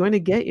 Batsquatch is going to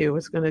get you.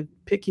 It's going to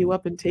pick you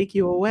up and take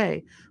you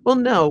away. Well,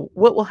 no.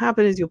 What will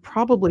happen is you'll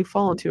probably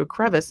fall into a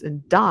crevice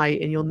and die,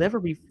 and you'll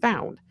never be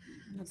found.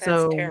 That's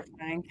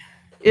terrifying.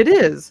 It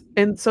is.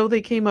 And so they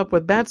came up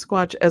with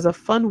Batsquatch as a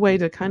fun way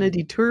to kind of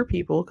deter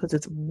people, because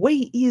it's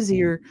way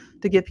easier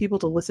to get people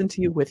to listen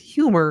to you with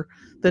humor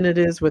than it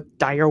is with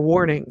dire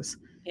warnings.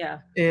 Yeah.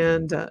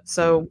 And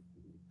so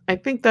I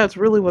think that's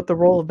really what the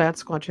role of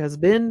Batsquatch has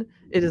been.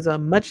 It is a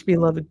much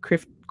beloved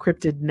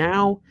cryptid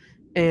now,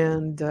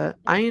 and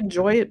I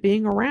enjoy it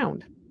being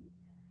around.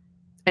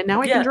 And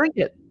now I can drink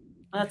it.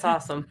 That's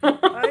awesome.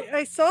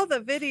 I saw the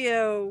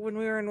video when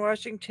we were in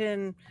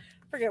Washington,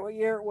 I forget what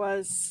year it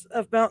was,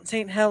 of Mount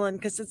St. Helen,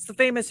 because it's the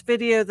famous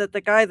video that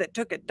the guy that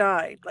took it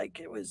died. Like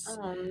it was,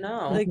 Oh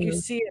no! like you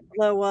see it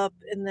blow up,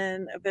 and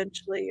then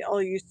eventually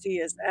all you see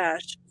is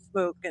ash,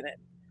 smoke in it,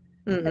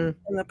 and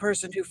the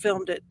person who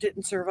filmed it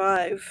didn't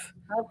survive.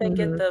 How'd they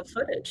get the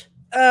footage?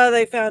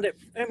 They found it.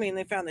 I mean,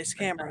 they found this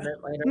camera.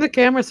 The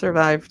camera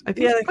survived. I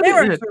think the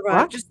camera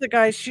survived. Just the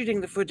guy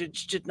shooting the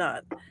footage did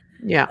not.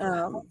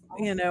 Yeah.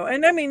 You know,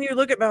 and I mean, you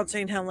look at Mount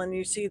St. Helen,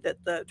 you see that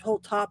the whole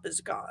top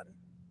is gone.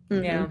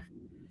 Yeah.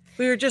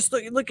 We were just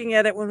looking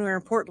at it when we were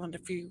in Portland.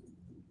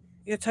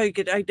 That's how you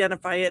could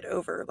identify it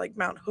over like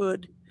Mount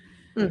Hood.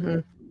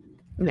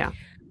 Yeah.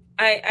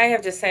 I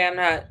have to say,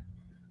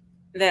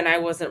 I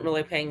wasn't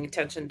really paying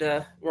attention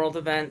to world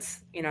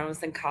events. You know, I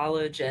was in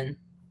college and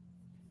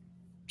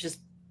just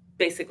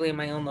basically in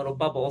my own little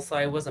bubble. So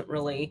I wasn't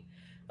really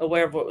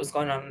aware of what was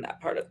going on in that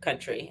part of the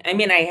country. I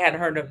mean, I had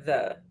heard of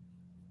the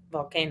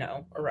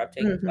volcano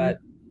erupting, but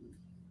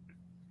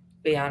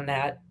beyond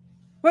that.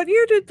 What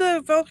year did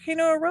the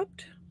volcano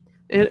erupt?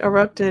 It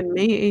erupted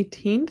May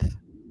 18th,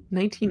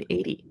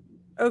 1980.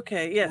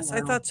 Okay, yes,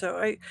 I thought so.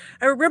 I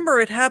remember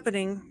it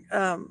happening,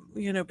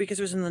 you know, because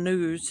it was in the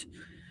news.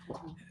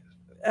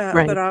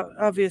 Right. But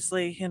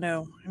obviously, you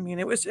know, I mean,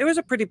 it was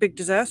a pretty big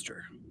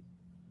disaster.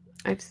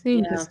 I've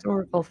seen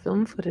historical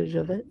film footage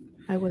of it.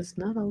 I was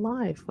not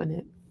alive when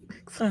it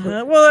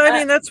exploded. Well, I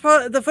mean, that's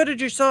probably the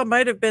footage you saw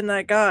might have been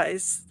that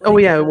guy's.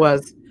 Like, it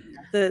was.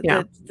 That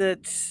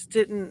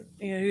didn't,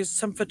 you know, he was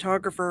some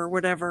photographer or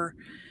whatever.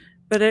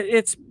 But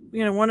it's,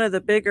 you know, one of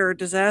the bigger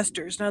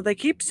disasters. Now, they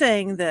keep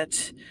saying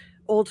that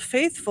Old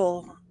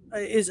Faithful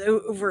is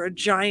over a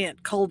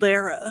giant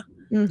caldera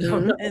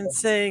and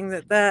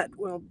saying that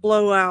will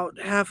blow out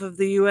half of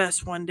the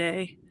U.S. one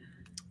day.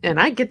 And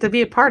I get to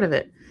be a part of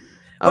it.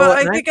 Well,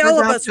 I think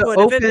all of us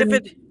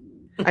would.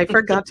 I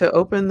forgot to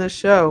open the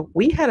show.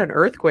 We had an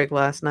earthquake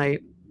last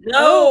night. No.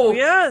 Oh,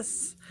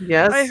 yes.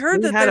 Yes. I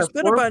heard that there's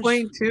been a bunch.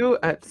 4.2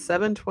 at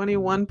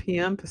 7:21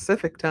 p.m.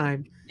 Pacific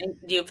time. And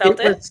you felt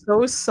it? It was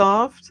so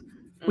soft.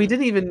 We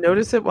didn't even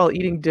notice it while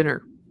eating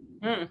dinner.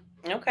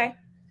 Okay.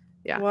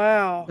 Yeah.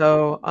 Wow.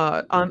 So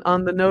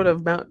on the note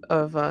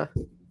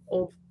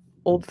of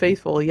Old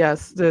Faithful,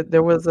 yes,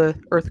 there was a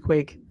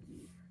earthquake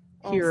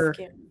here.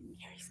 Scary.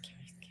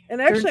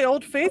 And actually,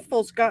 Old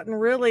Faithful's gotten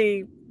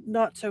really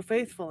not so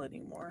faithful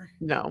anymore.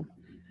 No.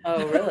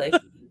 Oh, really?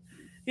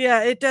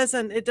 Yeah, it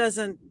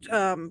doesn't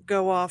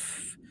go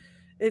off.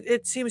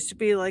 It seems to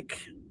be like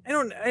I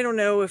don't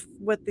know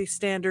what the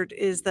standard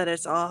is that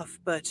it's off,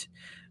 but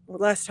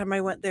last time I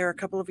went there a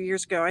couple of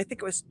years ago, I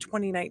think it was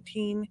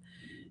 2019.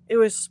 It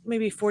was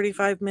maybe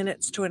 45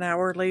 minutes to an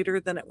hour later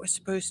than it was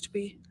supposed to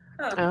be.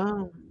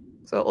 Oh,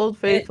 so Old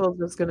Faithful is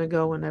just gonna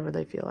go whenever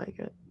they feel like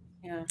it.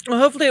 Yeah. Well,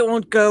 hopefully it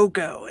won't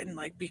go and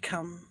like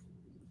become.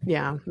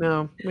 Yeah.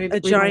 No. A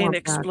giant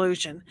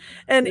explosion,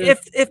 and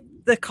if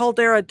the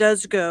caldera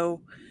does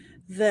go,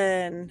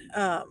 then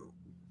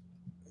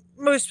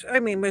most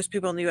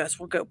people in the U.S.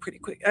 will go pretty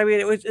quick. I mean,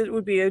 it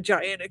would be a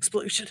giant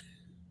explosion.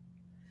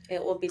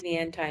 It will be the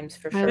end times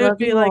for sure. It would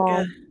be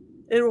like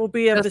it will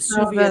be a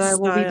Vesuvius I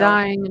will be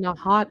dying in a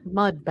hot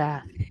mud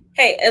bath.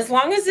 Hey, as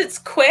long as it's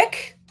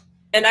quick,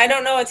 and I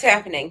don't know what's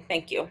happening.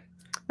 Thank you.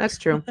 That's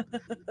true.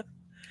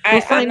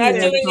 I'm not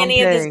doing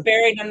any of this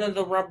buried under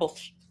the rubble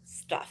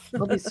stuff.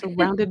 I'll be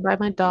surrounded by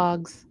my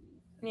dogs.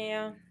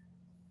 Yeah.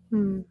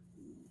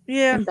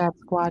 Yeah. And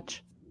Batsquatch.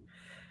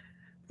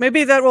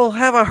 Maybe that will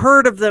have a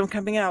herd of them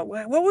coming out.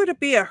 What would it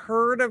be? A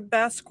herd of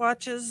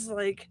Batsquatches?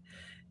 Like,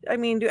 I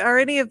mean, are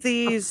any of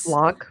these a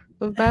flock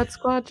of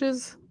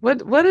Batsquatches?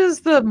 What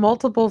is the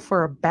multiple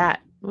for a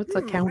bat? What's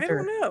a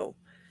counter? I don't know.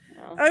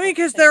 I mean,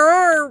 because there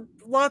are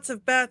lots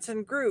of bats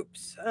in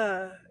groups.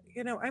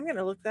 You know, I'm going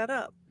to look that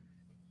up.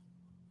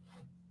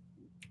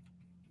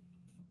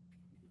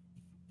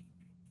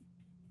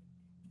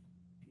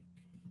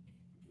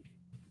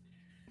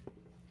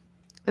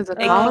 Is a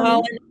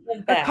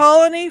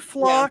colony,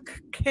 flock,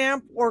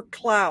 camp, or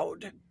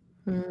cloud?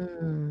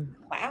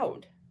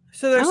 Cloud.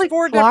 So there's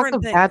four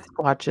different things.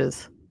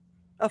 Batsquatches.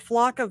 A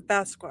flock of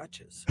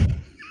Batsquatches.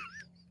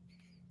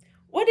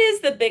 What is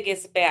the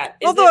biggest bat?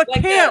 Although a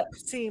camp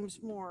seems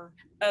more.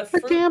 A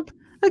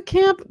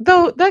camp,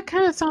 though, that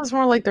kind of sounds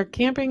more like they're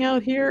camping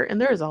out here,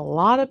 and there's a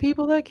lot of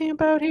people that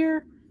camp out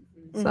here.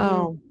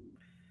 So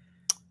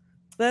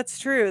that's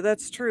true.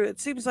 That's true. It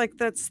seems like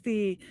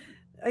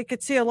I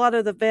could see a lot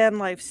of the van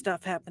life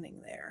stuff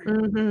happening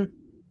there.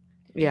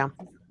 Yeah.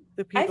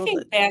 I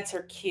think bats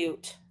are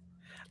cute.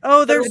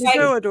 Oh, they're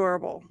so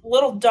adorable.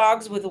 Little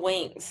dogs with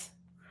wings.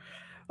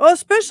 Well,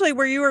 especially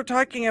where you were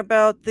talking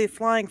about the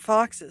flying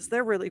foxes.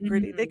 They're really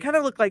pretty. They kind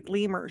of look like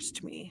lemurs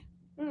to me.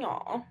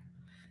 Aww.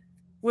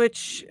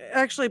 Which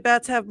actually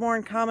bats have more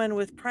in common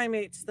with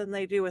primates than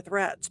they do with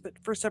rats. But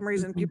for some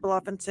reason, people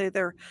often say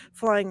they're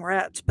flying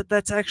rats, but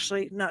that's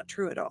actually not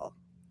true at all.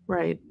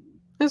 Right.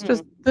 It's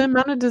just the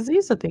amount of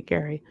disease that they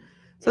carry.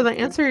 So the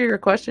answer to your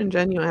question,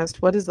 Jen, you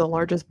asked, what is the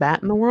largest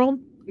bat in the world?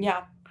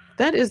 Yeah.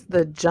 That is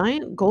the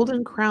giant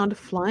golden-crowned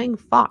flying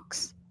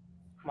fox.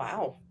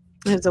 Wow.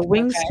 It has a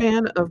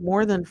wingspan of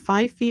more than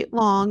 5 feet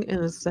long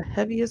and is the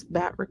heaviest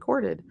bat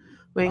recorded,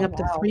 weighing up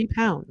to 3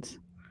 pounds.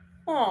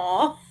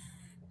 Aw.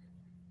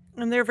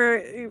 And they're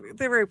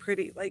very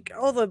pretty. Like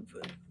all the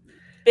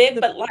big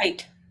but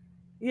light.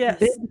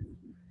 Yes.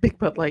 Big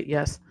but light,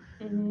 yes.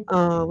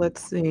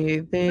 Let's see.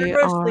 They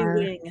mostly are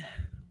wing.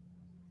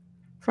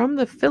 From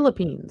the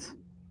Philippines.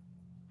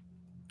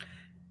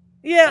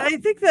 Yeah, I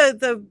think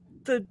the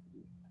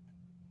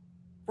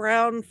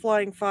brown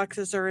flying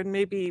foxes are in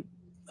maybe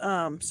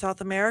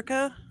South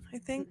America, I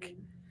think,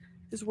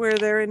 is where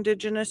they're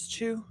indigenous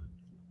to.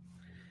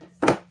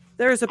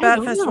 There was a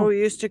bat festival we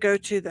used to go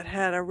to that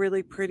had a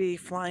really pretty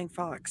flying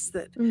fox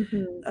that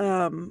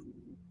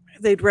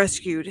they'd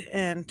rescued,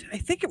 and I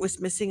think it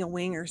was missing a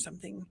wing or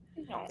something.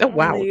 Oh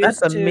wow,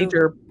 that's a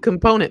major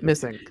component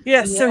missing.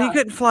 Yes, so he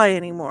couldn't fly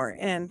anymore,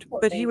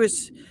 but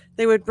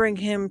they would bring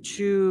him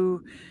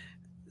to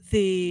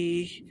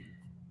the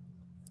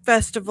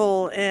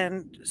festival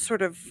and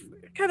sort of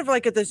kind of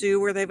like at the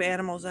zoo where they have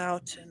animals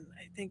out, and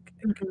I think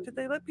did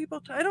they let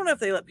people I don't know if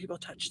they let people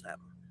touch them.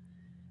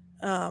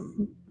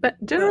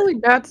 But generally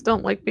bats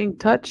don't like being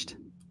touched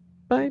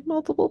by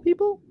multiple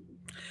people.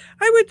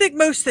 I would think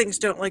most things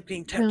don't like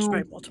being touched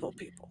by multiple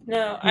people.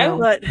 No, I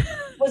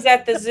was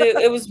at the zoo.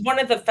 It was one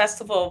of the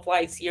Festival of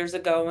Lights years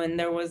ago, and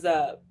there was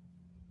a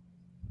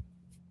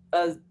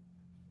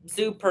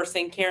zoo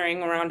person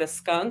carrying around a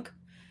skunk.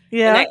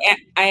 Yeah. And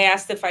I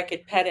asked if I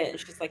could pet it, and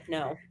she's like,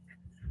 no.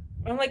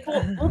 I'm like,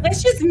 well,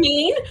 that's just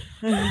mean.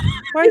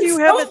 Why do you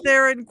have it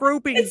there in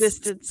groping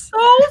distance?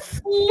 So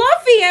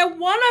fluffy. I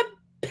want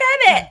to pet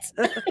it.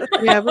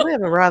 Yeah, but they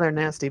have a rather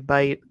nasty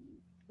bite.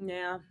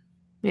 Yeah.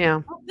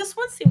 Yeah. Well, this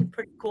one seemed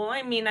pretty cool.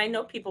 I mean, I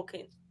know people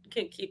can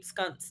keep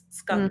skunks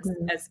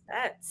as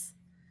pets.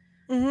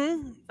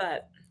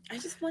 But I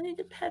just wanted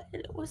to pet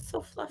it. It was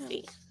so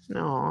fluffy.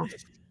 No.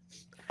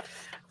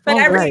 But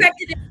I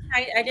respected it.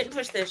 I didn't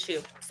push the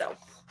issue. So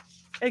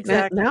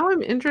exactly. Now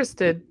I'm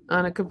interested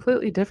on a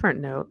completely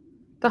different note.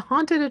 The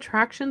haunted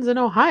attractions in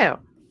Ohio.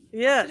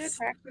 Yes. Haunted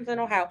attractions in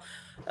Ohio.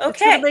 Okay. It's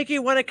going to make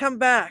you want to come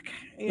back.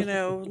 You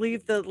know,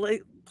 leave the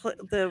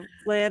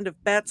land of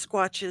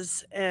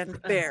Batsquatches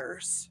and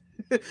bears.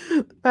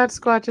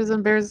 Batsquatches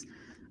and bears.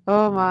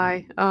 Oh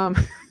my.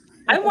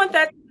 I want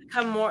that to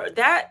become more.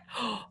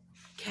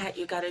 Kat,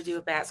 you got to do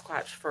a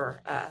Batsquatch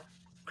for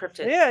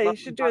cryptid. Yeah, you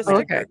should do a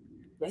sticker.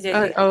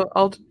 Okay.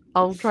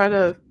 I'll try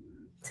to.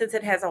 Since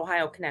it has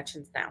Ohio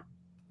connections now.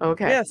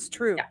 Okay. Yes,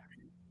 true. Yeah.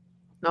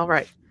 All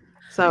right.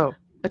 So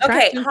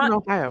attractions in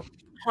Ohio.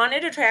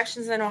 Haunted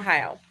attractions in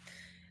Ohio.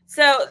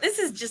 So this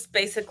is just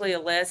basically a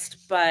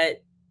list,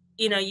 but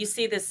you know, you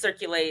see this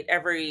circulate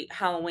every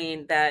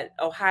Halloween that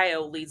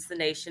Ohio leads the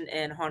nation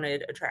in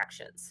haunted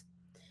attractions.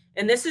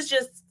 And this is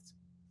just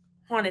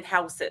haunted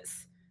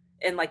houses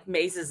and like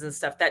mazes and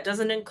stuff. That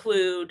doesn't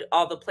include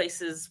all the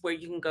places where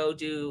you can go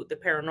do the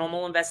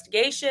paranormal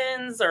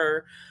investigations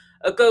or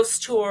a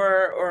ghost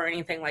tour or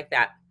anything like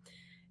that.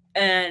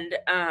 And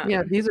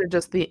yeah, these are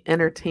just the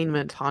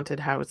entertainment haunted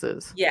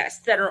houses. Yes,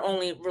 that are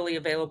only really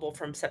available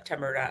from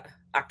September to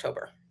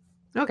October.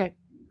 Okay.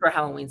 For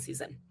Halloween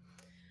season.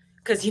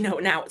 Because, you know,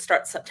 now it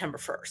starts September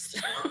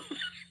 1st.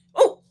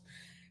 Oh,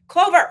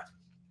 Clover.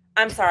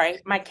 I'm sorry.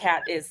 My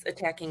cat is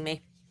attacking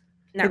me.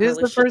 It is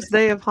the first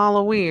day of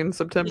Halloween,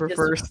 September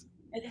 1st.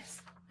 It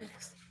is. It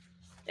is.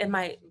 And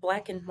my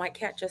black and white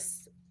cat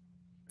just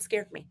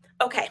scared me.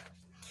 Okay.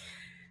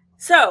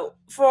 So,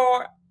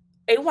 for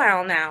a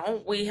while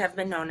now, we have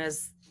been known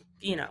as,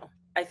 you know,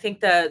 I think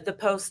the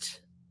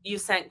post you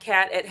sent,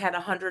 Kat, it had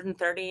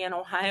 130 in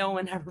Ohio,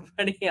 and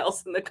everybody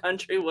else in the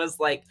country was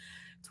like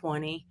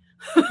 20.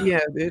 Yeah,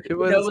 it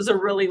was. That was a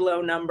really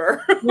low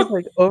number. It was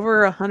like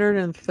over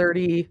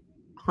 130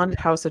 haunted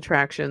house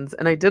attractions,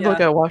 and I did look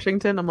at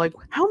Washington. I'm like,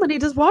 how many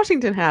does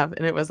Washington have?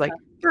 And it was like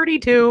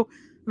 32.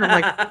 And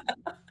I'm like,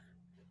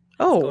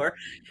 oh,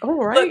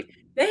 all right. Look,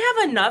 they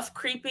have enough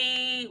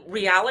creepy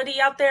reality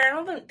out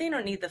there. They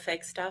don't need the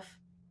fake stuff.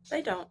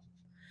 They don't.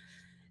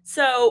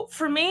 So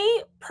for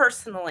me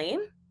personally,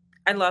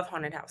 I love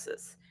haunted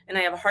houses, and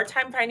I have a hard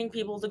time finding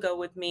people to go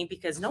with me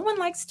because no one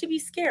likes to be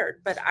scared,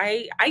 but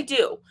I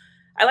do.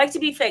 I like to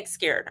be fake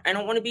scared. I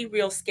don't want to be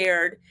real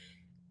scared.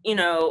 You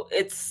know,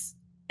 it's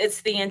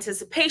the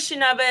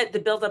anticipation of it, the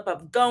buildup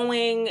of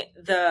going,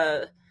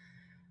 the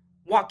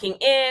walking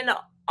in,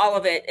 all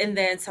of it. And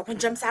then someone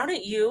jumps out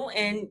at you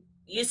and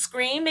you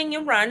scream and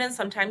you run, and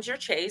sometimes you're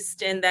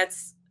chased. And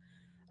that's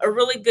a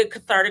really good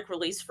cathartic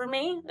release for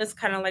me. It's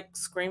kind of like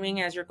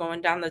screaming as you're going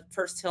down the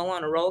first hill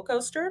on a roller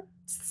coaster.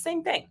 It's the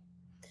same thing.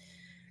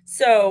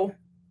 So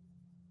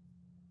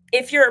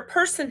if you're a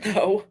person,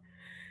 though,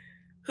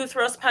 who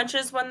throws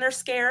punches when they're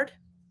scared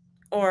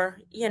or,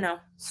 you know,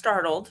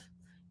 startled,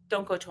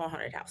 don't go to a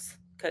haunted house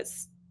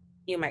because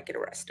you might get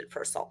arrested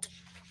for assault.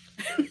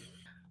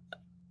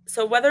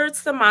 So whether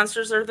it's the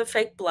monsters or the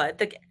fake blood,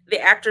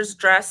 the actors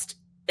dressed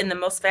in the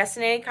most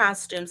fascinating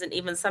costumes, and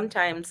even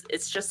sometimes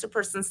it's just a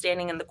person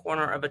standing in the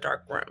corner of a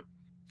dark room.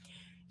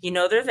 You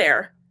know they're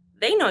there.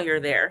 They know you're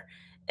there.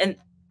 And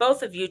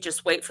both of you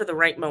just wait for the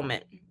right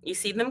moment. You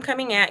see them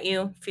coming at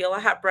you, feel a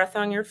hot breath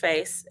on your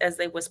face as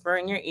they whisper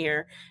in your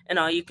ear, and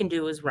all you can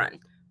do is run,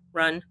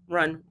 run,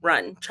 run,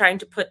 run, trying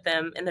to put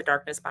them in the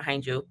darkness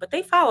behind you. But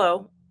they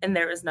follow, and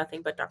there is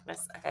nothing but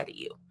darkness ahead of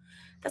you.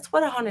 That's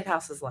what a haunted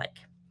house is like.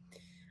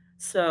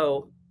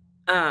 So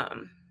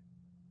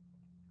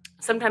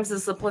sometimes the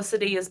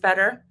simplicity is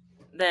better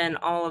than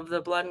all of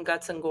the blood and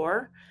guts and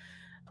gore,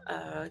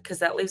 because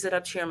that leaves it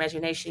up to your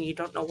imagination. You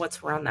don't know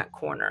what's around that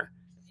corner.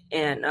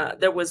 And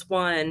there was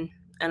one,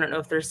 I don't know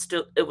if there's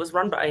still, it was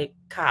run by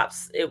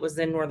cops. It was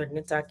in Northern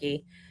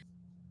Kentucky.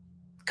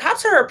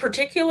 Cops are a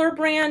particular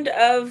brand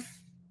of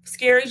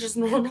scary just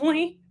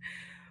normally,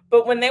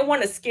 but when they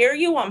want to scare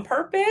you on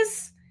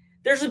purpose,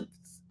 there's a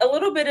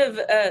little bit of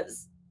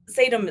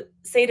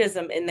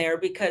sadism in there,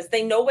 because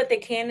they know what they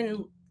can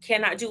and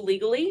cannot do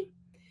legally.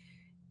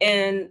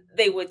 And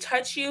they would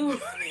touch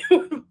you, they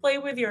would play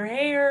with your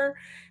hair.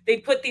 They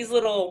put these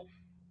little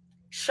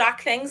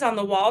shock things on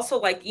the wall. So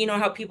like, you know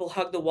how people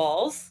hug the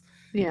walls?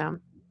 Yeah.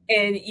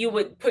 And you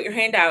would put your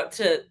hand out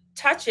to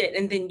touch it,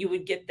 and then you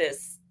would get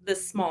this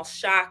small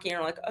shock, and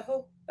you're like,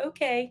 oh,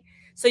 okay.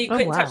 So you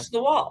couldn't touch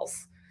the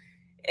walls.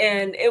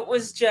 And it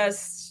was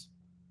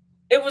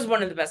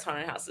one of the best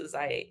haunted houses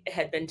I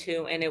had been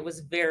to. And it was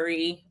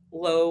very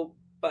low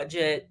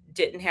budget,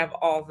 didn't have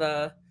all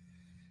the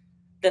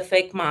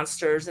fake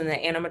monsters and the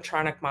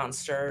animatronic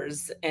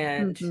monsters.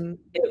 And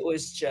it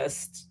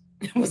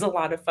was a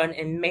lot of fun.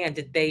 And man,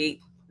 did they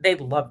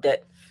loved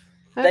it.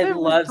 They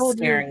loved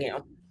scaring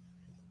you.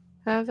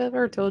 Have I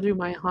ever told you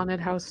my haunted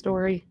house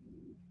story?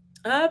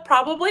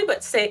 Probably,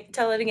 but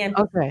tell it again.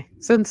 Okay.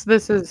 Since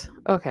this is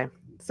okay.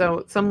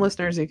 So some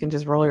listeners, you can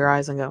just roll your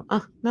eyes and go,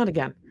 not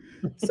again.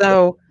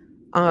 So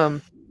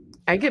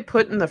I get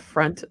put in the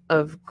front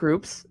of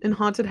groups in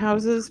haunted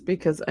houses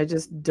because I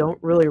just don't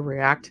really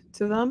react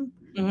to them.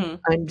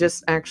 I'm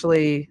just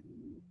actually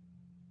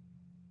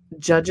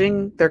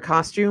judging their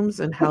costumes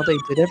and how they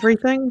did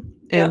everything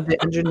and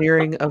the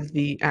engineering of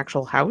the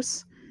actual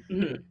house.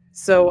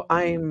 So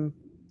I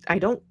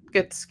don't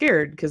get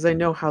scared because I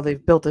know how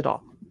they've built it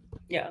all.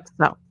 Yeah.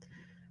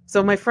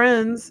 So my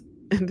friends,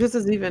 and this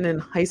is even in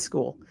high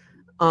school,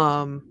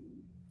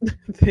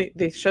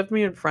 they shoved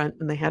me in front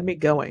and they had me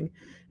going.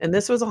 And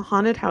this was a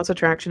haunted house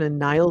attraction in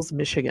Niles,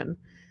 Michigan.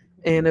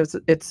 And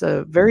it's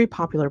a very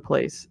popular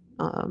place.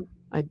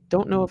 I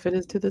don't know if it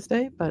is to this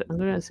day, but I'm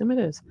going to assume it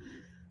is.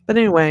 But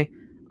anyway,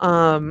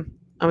 I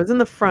was in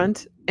the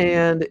front,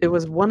 and it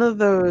was one of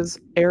those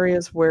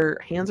areas where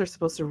hands are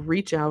supposed to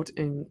reach out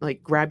and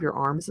like grab your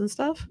arms and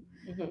stuff.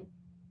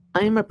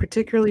 I am a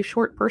particularly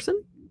short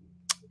person,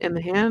 and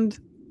the hand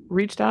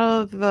reached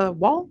out of the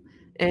wall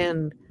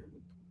and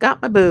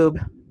got my boob.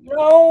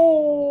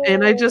 No.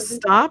 And I just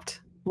stopped,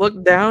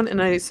 looked down,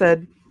 and I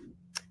said,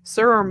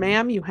 "Sir or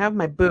ma'am, you have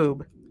my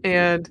boob."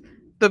 And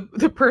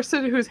the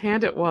person whose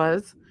hand it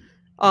was,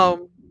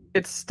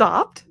 it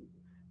stopped,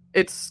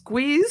 it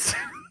squeezed,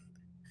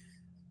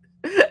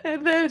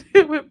 and then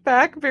it went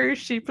back very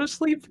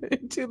sheepishly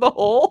into the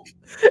hole.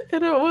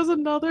 And it was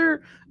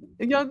another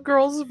young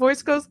girl's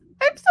voice goes,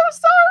 "I'm so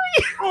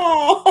sorry."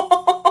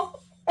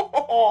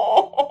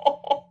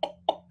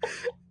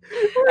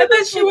 I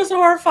bet she was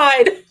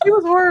horrified. She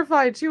was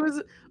horrified.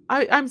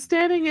 I'm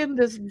standing in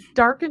this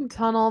darkened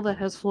tunnel that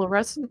has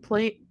fluorescent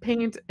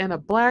paint and a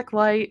black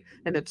light,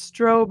 and it's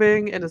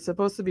strobing, and it's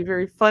supposed to be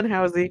very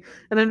funhousey,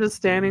 and I'm just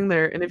standing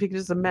there. And if you can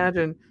just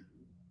imagine,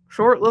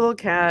 short little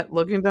cat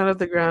looking down at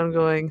the ground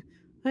going,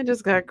 "I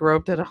just got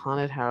groped at a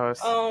haunted house."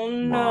 Oh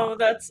no,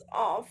 that's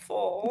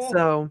awful.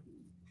 So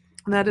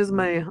that is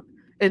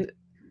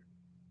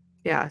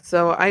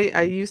so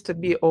I used to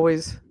be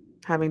always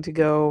having to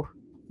go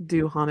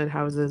do haunted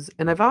houses,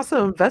 and I've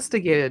also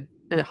investigated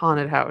a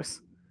haunted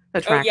house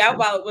attraction. Oh yeah,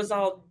 while it was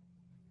all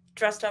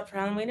dressed up for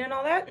Halloween and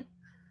all that?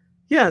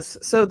 Yes,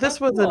 so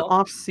this was an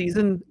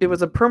off-season, it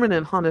was a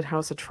permanent haunted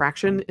house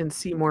attraction in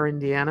Seymour,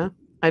 Indiana.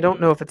 I don't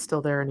know if it's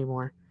still there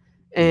anymore.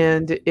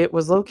 And it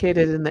was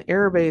located in the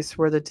air base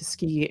where the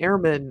Tuskegee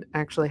Airmen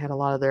actually had a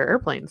lot of their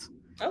airplanes.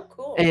 Oh,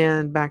 cool.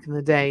 And back in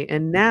the day.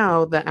 And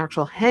now the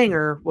actual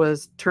hangar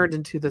was turned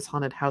into this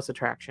haunted house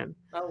attraction.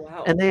 Oh,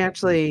 wow. And they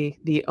actually,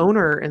 the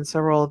owner and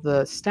several of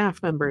the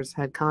staff members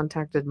had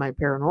contacted my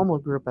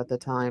paranormal group at the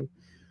time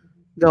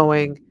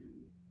going,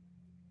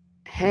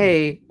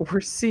 "Hey, we're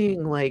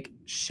seeing like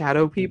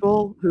shadow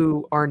people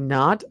who are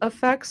not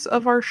effects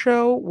of our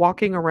show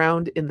walking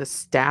around in the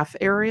staff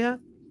area."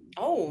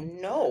 Oh,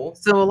 no.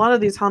 So a lot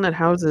of these haunted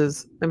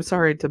houses, I'm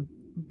sorry to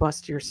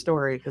bust your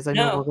story because I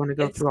know we're going to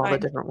go through all the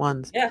different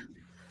ones. Yeah.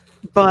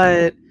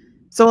 But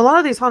so a lot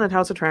of these haunted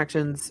house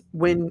attractions,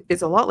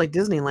 it's a lot like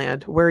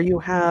Disneyland, where you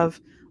have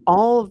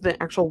all of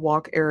the actual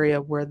walk area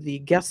where the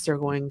guests are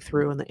going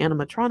through and the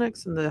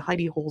animatronics and the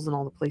hidey holes and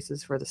all the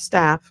places for the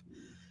staff.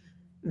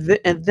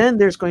 And then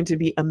there's going to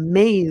be a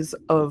maze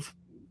of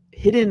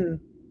hidden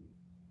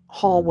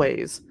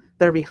hallways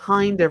that are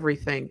behind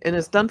everything. And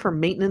it's done for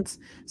maintenance.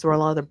 So where a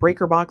lot of the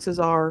breaker boxes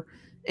are.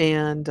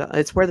 And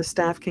it's where the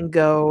staff can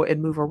go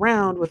and move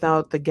around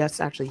without the guests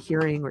actually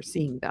hearing or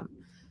seeing them.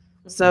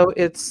 So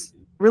it's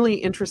really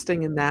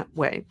interesting in that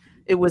way.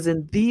 It was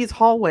in these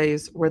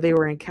hallways where they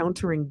were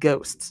encountering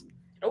ghosts,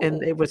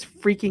 and it was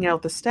freaking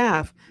out the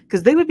staff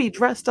because they would be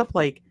dressed up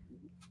like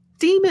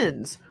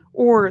demons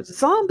or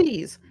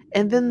zombies,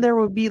 and then there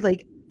would be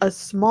like a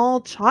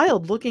small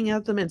child looking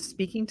at them and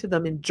speaking to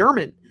them in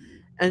German,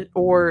 and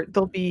or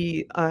there'll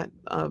be a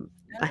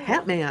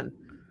hat man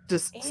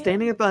just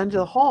standing at the end of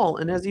the hall,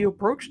 and as you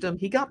approached him,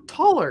 he got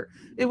taller.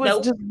 It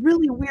was just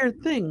really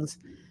weird things.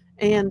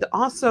 And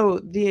also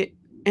the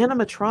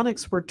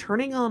animatronics were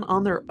turning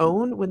on their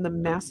own when the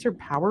master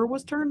power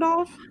was turned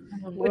off,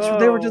 which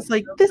they were just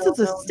like, this is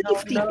a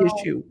safety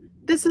issue.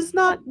 This is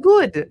not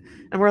good.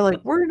 And we're like,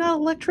 we're not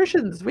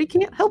electricians. We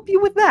can't help you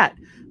with that.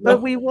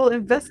 But we will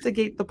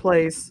investigate the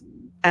place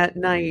at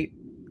night,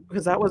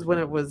 because that was when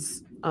it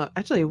was,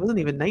 actually, it wasn't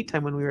even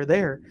nighttime when we were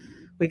there.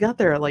 We got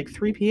there at like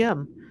 3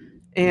 p.m.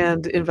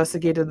 and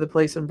investigated the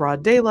place in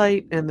broad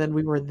daylight. And then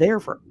we were there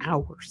for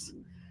hours.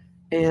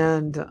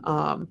 And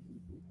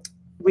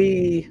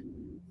we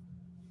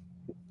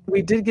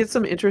did get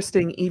some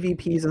interesting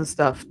EVPs and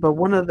stuff, but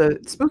one of the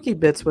spooky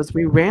bits was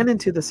we ran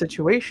into the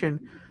situation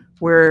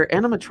where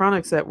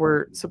animatronics that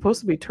were supposed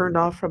to be turned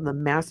off from the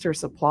master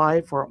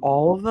supply for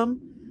all of them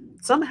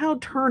somehow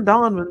turned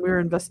on when we were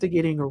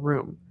investigating a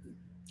room.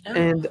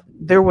 And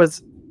there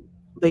was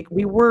like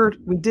we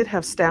did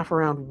have staff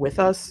around with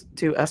us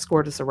to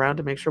escort us around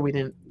to make sure we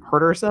didn't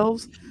hurt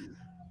ourselves,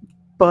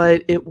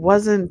 but it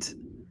wasn't.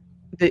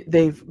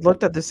 They've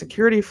looked at the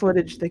security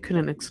footage. They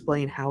couldn't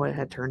explain how it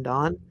had turned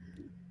on.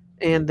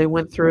 And they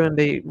went through and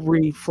they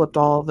re-flipped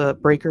all the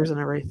breakers and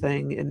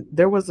everything. And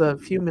there was a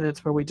few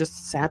minutes where we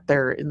just sat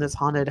there in this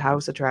haunted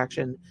house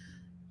attraction,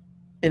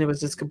 and it was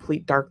just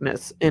complete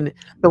darkness. And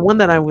the one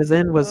that I was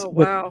in was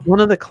with one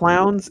of the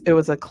clowns. It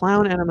was a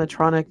clown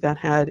animatronic that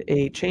had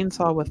a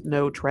chainsaw with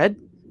no tread.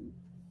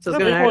 So it's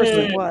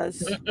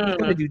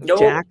gonna do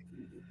jack,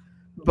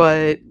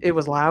 but it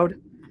was loud.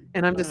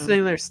 And I'm just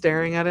sitting there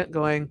staring at it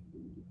going,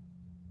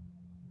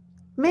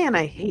 man,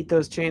 I hate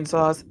those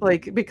chainsaws,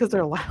 like, because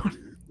they're loud.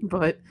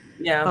 But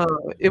yeah,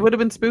 it would have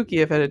been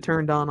spooky if it had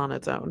turned on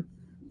its own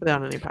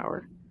without any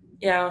power.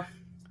 Yeah.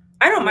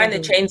 I don't mind the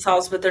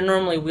chainsaws, but they're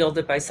normally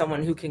wielded by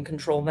someone who can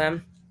control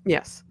them.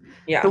 Yes.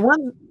 Yeah.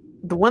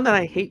 The one that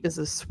I hate is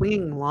a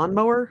swinging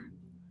lawnmower.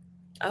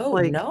 Oh,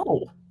 like,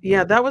 no.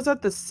 Yeah, that was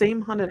at the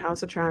same haunted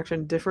house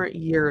attraction, different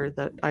year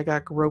that I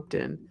got groped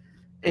in.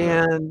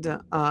 And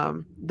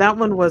that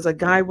one was a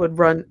guy would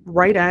run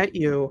right at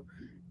you,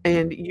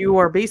 and you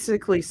are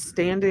basically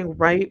standing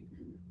right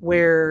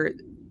where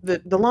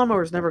the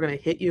lawnmower is never going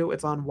to hit you.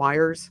 It's on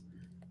wires,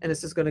 and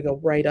it's just going to go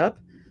right up.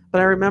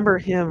 But I remember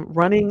him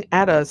running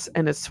at us,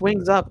 and it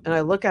swings up, and I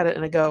look at it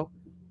and I go,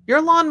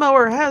 your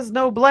lawnmower has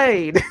no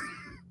blade.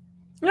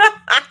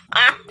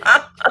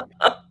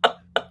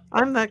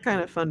 I'm that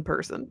kind of fun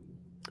person.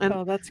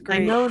 And that's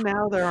great. I know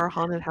now there are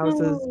haunted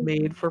houses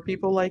made for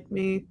people like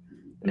me,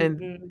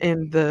 and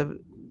the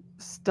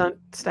stunt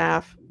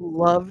staff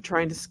love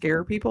trying to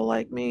scare people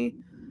like me.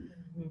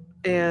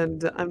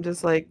 And I'm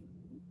just like,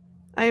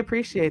 I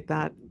appreciate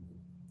that.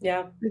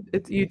 Yeah.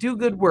 You do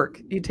good work.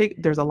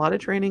 There's a lot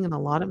of training and a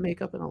lot of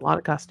makeup and a lot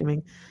of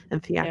costuming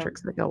and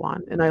theatrics that go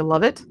on. And I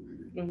love it.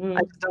 I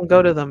just don't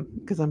go to them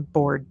because I'm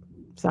bored.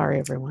 Sorry,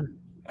 everyone.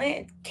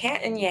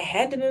 Cat, and you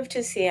had to move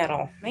to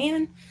Seattle,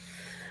 man.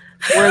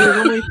 Where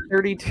there's only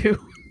 32.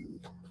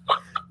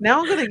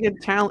 Now I'm gonna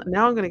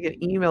get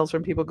emails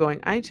from people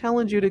going, I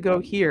challenge you to go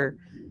here.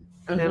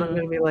 And then I'm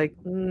gonna be like,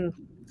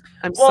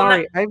 I'm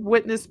sorry. I've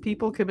witnessed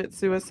people commit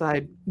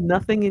suicide.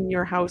 Nothing in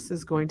your house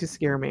is going to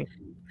scare me.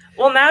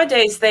 Well,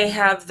 nowadays they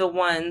have the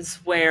ones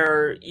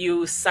where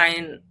you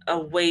sign a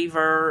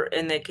waiver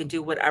and they can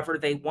do whatever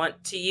they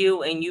want to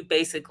you, and you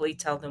basically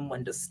tell them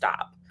when to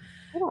stop.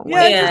 Yeah,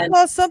 I just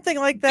saw something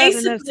like that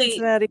in a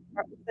Cincinnati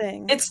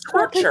thing. It's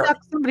torture.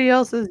 Somebody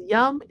else's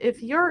yum.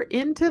 If you're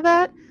into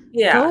that,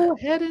 go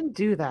ahead and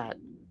do that.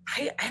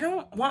 I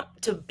don't want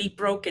to be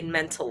broken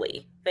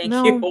mentally. Thank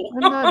you. I'm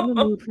not in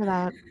the mood for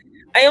that.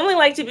 I only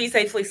like to be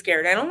safely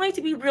scared. I don't like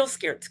to be real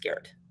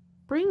scared.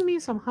 Bring me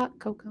some hot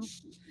cocoa.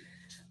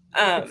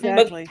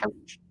 Exactly.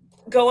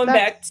 But going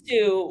back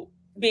to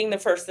being the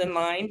first in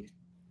line,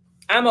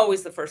 I'm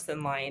always the first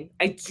in line.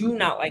 I do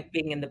not like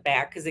being in the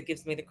back because it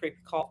gives me the creepy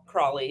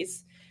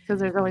crawlies. Because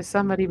there's always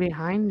somebody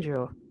behind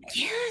you.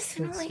 Yes.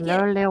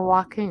 Slowly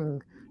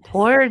walking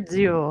towards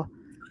you.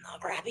 I'll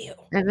grab you.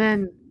 And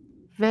then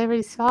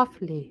very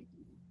softly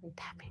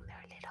tapping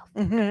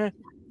their little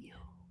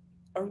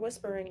or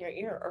whisper in your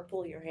ear or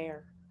pull your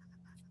hair.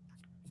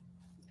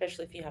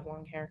 Especially if you have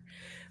long hair.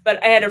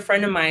 But I had a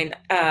friend of mine,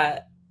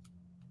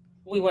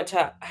 we went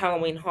to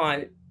Halloween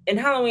Haunt. And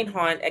Halloween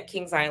Haunt at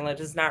Kings Island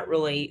is not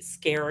really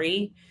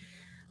scary,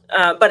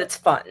 but it's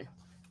fun.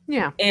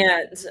 Yeah.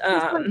 And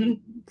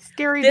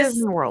scary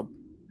Disney World.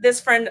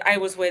 This friend I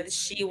was with,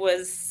 she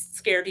was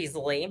scared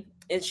easily,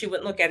 and she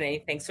wouldn't look at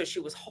anything. So she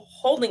was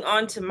holding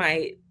on to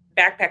my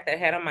backpack that I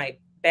had on my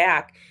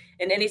back.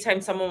 And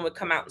anytime someone would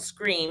come out and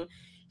scream,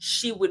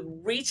 she would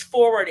reach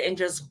forward and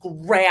just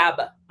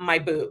grab my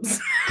boobs.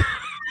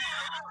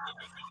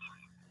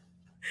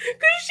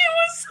 Because she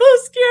was so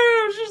scared.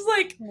 I was just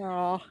like,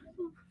 Aw.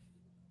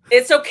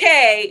 it's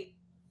okay.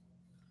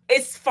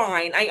 It's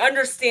fine. I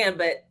understand,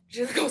 but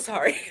just go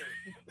sorry.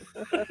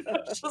 I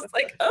was just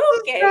like,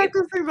 okay.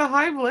 Practicing the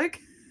Heimlich.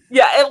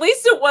 Yeah, at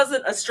least it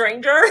wasn't a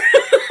stranger.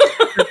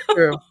 That's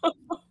true.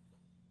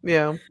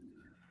 Yeah.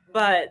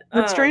 But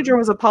the stranger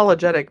was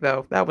apologetic,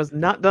 though. That was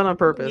not done on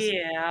purpose.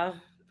 Yeah,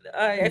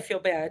 I feel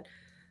bad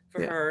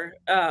for her.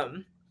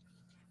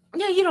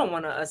 Yeah, you don't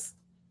want to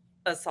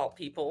assault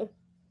people.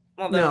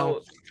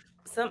 Although,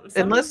 some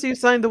unless you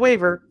signed the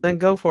waiver, then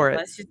go for it.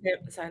 Unless you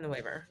sign the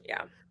waiver,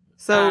 yeah.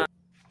 So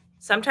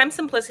sometimes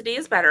simplicity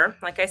is better.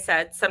 Like I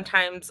said,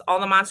 sometimes all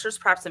the monsters,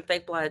 props, and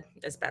fake blood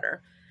is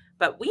better.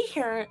 But we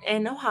here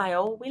in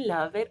Ohio, we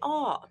love it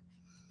all.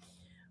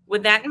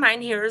 With that in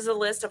mind, here is a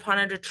list of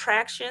haunted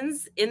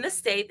attractions in the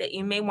state that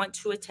you may want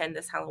to attend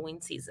this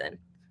Halloween season.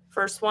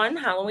 First one,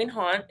 Halloween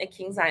Haunt at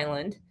Kings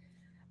Island.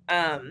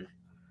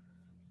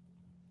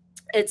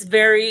 It's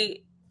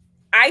very,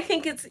 I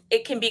think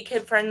it can be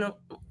kid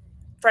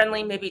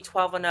friendly, maybe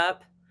 12 and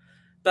up,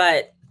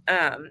 but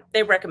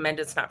they recommend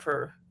it's not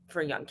for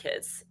young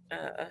kids.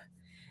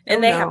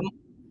 And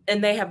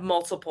they have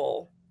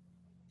multiple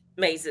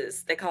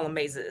mazes. They call them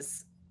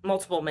mazes.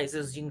 Multiple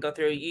mazes you can go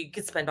through. You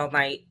could spend all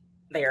night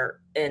there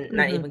and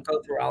not even go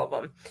through all of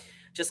them,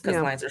 just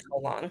because lines are so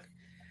long.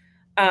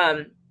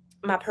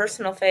 My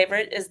personal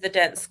favorite is the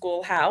Dent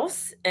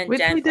Schoolhouse in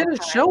Dent, we did Ohio,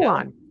 a show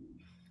on.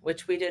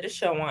 Which we did a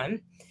show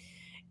on.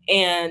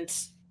 And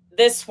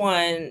this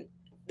one,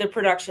 the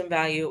production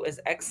value is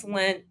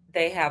excellent.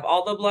 They have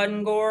all the blood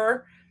and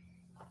gore.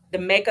 The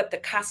makeup, the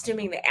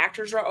costuming, the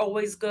actors are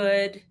always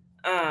good.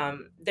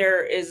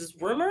 There is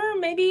rumor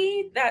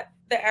maybe that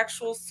the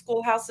actual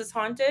schoolhouse is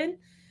haunted.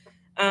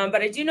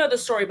 But I do know the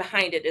story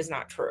behind it is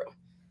not true.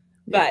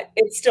 Yeah. But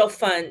it's still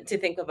fun to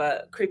think of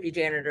a creepy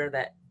janitor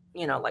that,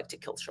 like to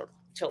kill children.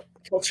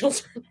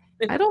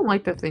 I don't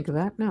like to think of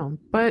that, no.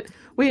 But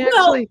we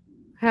actually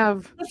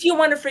have. If you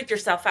want to freak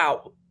yourself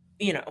out,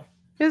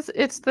 it's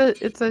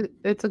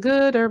a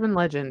good urban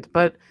legend.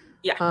 But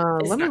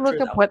let me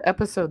look up what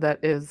episode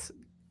that is.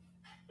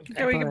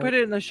 Okay, we can put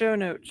it in the show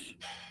notes.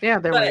 Yeah,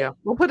 we go.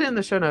 We'll put it in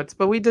the show notes.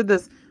 But we did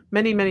this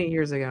many, many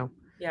years ago.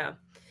 Yeah.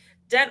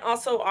 Dent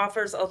also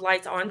offers a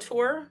lights on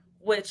tour,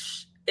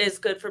 which is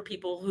good for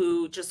people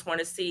who just want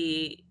to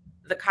see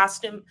the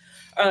costume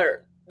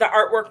or the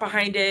artwork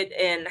behind it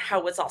and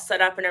how it's all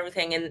set up and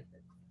everything. And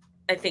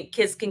I think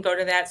kids can go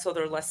to that so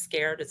they're less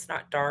scared. It's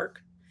not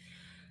dark.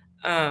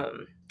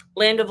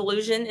 Land of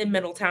Illusion in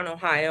Middletown,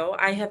 Ohio.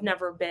 I have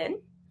never been,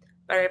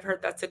 but I've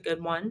heard that's a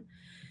good one.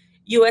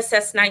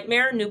 USS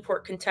Nightmare,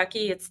 Newport,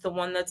 Kentucky. It's the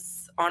one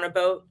that's on a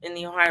boat in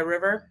the Ohio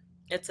River.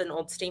 It's an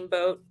old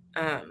steamboat.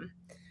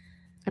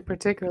 I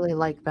particularly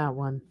like that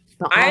one.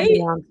 The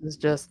ambiance is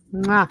just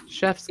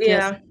chef's kiss.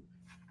 Yeah.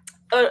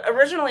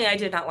 Originally, I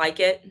did not like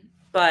it,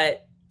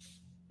 but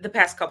the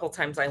past couple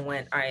times I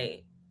went,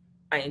 I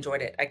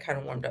enjoyed it. I kind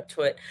of warmed up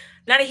to it.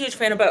 Not a huge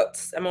fan of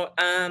boats.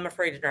 I'm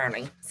afraid of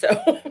drowning. So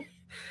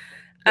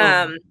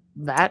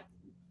that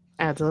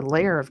adds a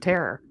layer of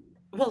terror.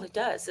 Well, it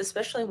does,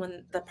 especially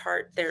when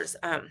there's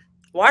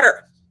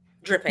water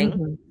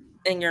dripping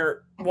and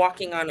you're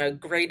walking on a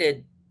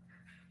grated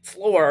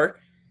floor.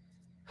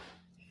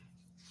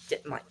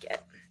 Didn't like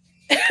it.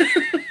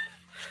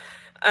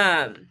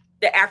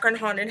 The Akron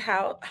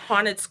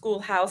Haunted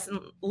Schoolhouse and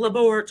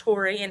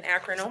Laboratory in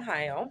Akron,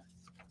 Ohio.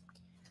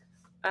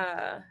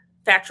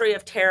 Factory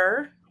of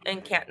Terror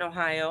in Canton,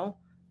 Ohio.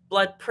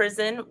 Blood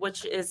Prison,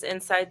 which is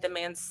inside the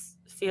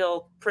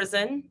Mansfield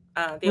Prison.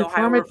 The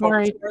Ohio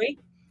Reformatory.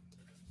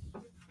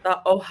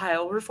 The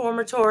Ohio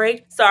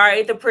Reformatory.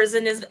 Sorry, the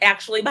prison is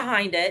actually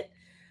behind it.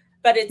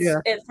 But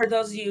for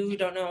those of you who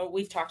don't know,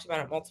 we've talked about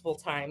it multiple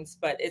times,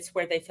 but it's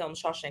where they filmed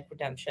Shawshank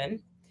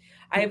Redemption.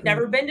 I have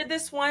never been to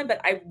this one, but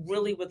I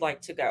really would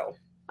like to go.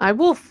 I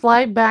will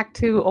fly back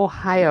to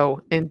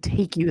Ohio and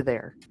take you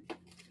there.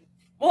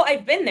 Well,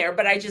 I've been there,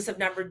 but I just have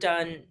never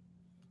done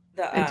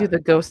do the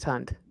ghost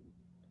hunt.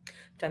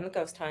 Done the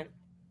ghost hunt.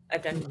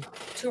 I've done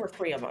 2 or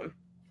 3 of them.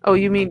 Oh,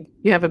 you mean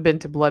you haven't been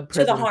to Blood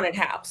Prison? To the haunted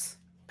house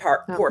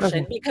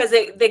portion, because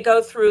they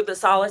go through the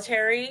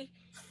solitary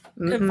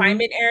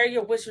confinement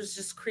area, which was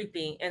just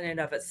creepy in and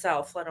of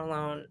itself, let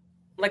alone,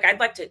 like, I'd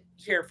like to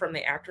hear from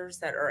the actors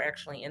that are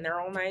actually in there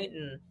all night,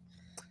 and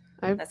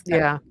that's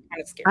kind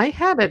of scary. I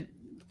had a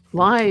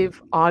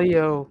live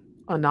audio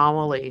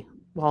anomaly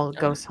while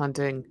ghost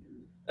hunting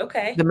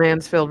the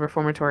Mansfield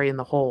Reformatory in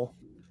the Hole.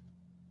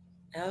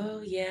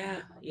 Oh, yeah.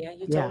 Yeah,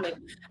 you told me.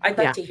 I'd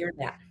like to hear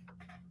that.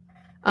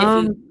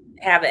 If you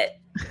have it.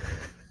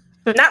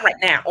 Not right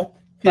now.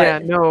 But. Yeah,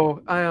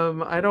 no.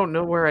 I don't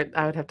know where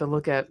I would have to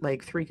look at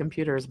like 3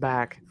 computers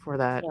back for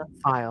that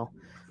file.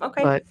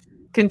 Okay. But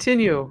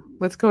continue.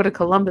 Let's go to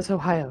Columbus,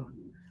 Ohio.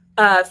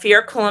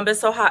 Fear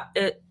Columbus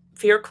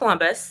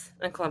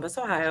in Columbus,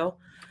 Ohio.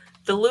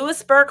 The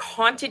Lewisburg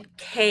Haunted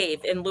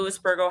Cave in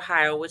Lewisburg,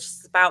 Ohio, which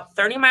is about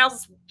 30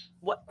 miles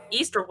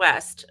east or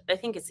west. I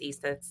think it's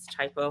east. That's a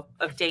typo,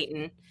 of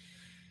Dayton.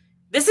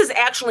 This is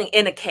actually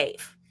in a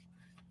cave.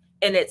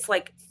 And it's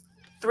like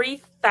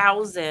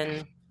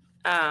 3,000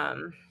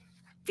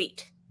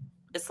 feet.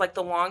 It's like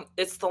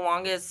it's the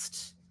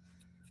longest.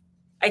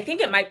 I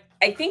think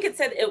it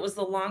said it was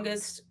the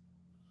longest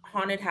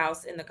haunted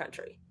house in the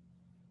country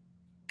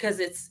because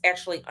it's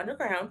actually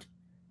underground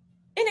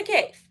in a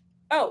cave.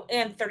 Oh,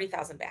 and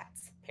 30,000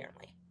 bats,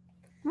 apparently.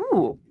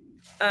 Ooh.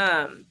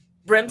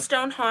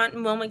 Brimstone Haunt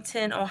in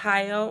Wilmington,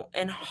 Ohio,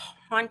 and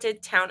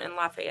Haunted Town in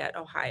Lafayette,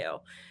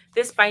 Ohio.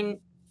 This by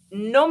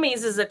no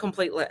means is a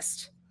complete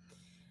list.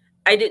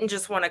 I didn't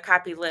just want to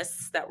copy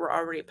lists that were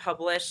already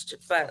published,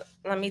 but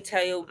let me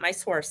tell you my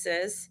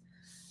sources.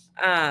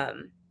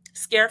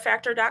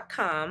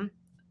 Scarefactor.com,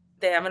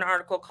 they have an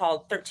article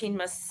called 13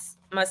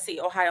 Must-See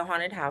Ohio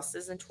Haunted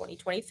Houses in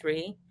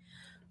 2023.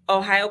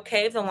 Ohio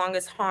Cave, the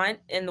longest haunt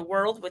in the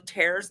world with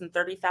terrors and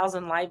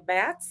 30,000 live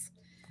bats.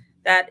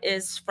 That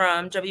is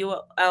from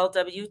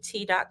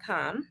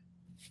WLWT.com.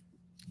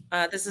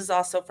 This is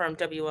also from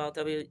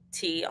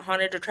WLWT,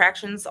 Haunted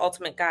Attractions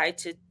Ultimate Guide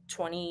to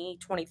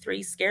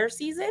 2023 Scare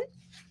Season.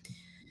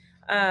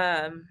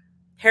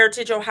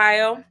 Heritage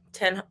Ohio,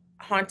 10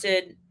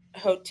 haunted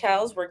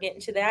hotels. We're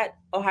getting to that.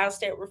 Ohio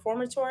State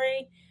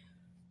Reformatory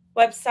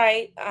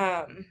website.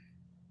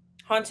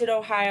 Haunted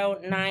Ohio,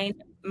 9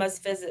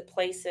 must-visit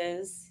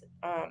places,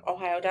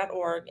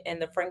 ohio.org,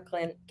 and the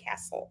Franklin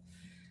Castle,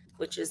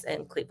 which is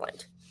in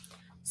Cleveland.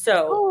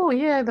 So, oh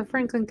yeah, the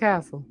Franklin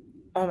Castle.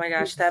 Oh my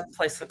gosh, that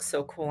place looks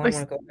so cool. I want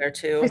to go there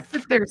too. I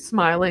sit there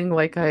smiling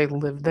like I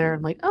live there.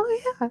 I'm like,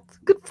 oh yeah, it's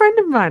a good friend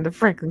of mine, the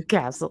Franklin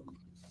Castle.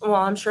 Well,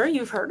 I'm sure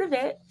you've heard of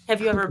it. Have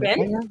you ever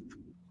been?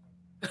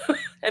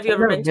 Have you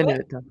ever been to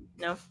it?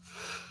 No.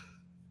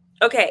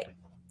 Okay.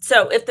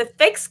 So if the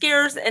fake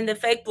scares and the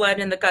fake blood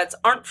and the guts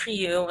aren't for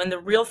you and the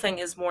real thing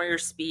is more your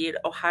speed,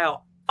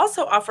 Ohio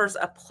also offers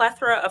a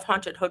plethora of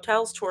haunted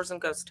hotels, tours,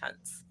 and ghost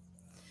hunts.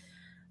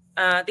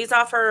 These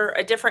offer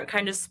a different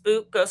kind of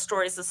spook, ghost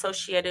stories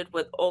associated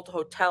with old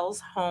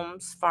hotels,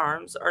 homes,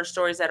 farms, or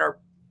stories that are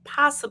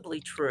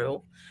possibly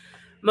true.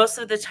 Most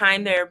of the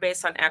time, they are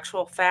based on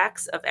actual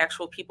facts of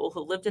actual people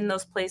who lived in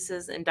those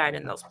places and died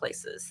in those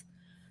places.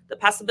 The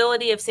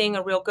possibility of seeing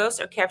a real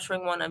ghost or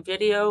capturing one on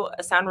video,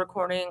 a sound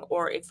recording,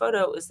 or a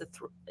photo is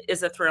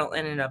a thrill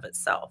in and of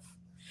itself.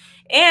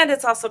 And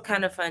it's also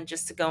kind of fun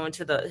just to go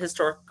into the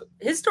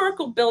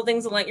historical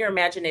buildings and let your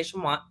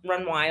imagination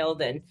run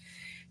wild and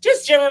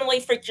just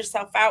generally freak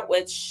yourself out,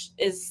 which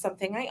is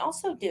something I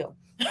also do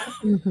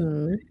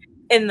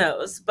in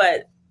those.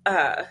 But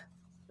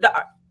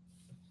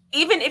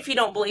even if you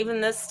don't believe in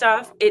this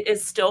stuff, it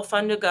is still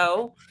fun to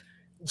go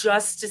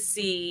just to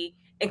see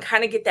and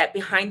kind of get that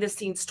behind the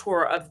scenes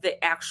tour of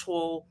the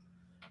actual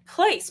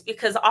place,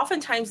 because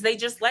oftentimes they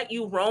just let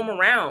you roam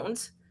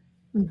around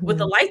with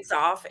the lights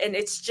off, and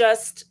it's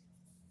just,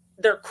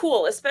 they're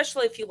cool,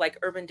 especially if you like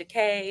urban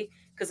decay,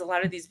 because a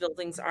lot of these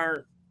buildings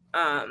aren't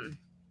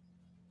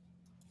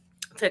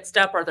fixed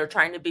up, or they're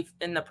trying to be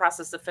in the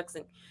process of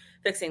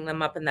fixing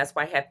them up, and that's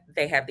why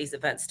they have these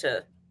events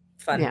to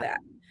fund that.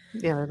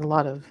 Yeah, there's a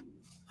lot of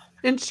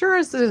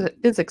insurance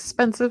is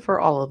expensive for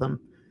all of them.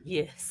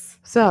 Yes.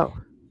 So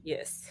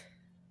yes,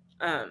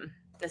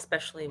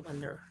 especially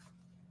when they're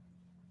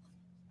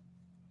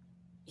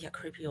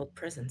creepy old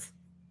prisons.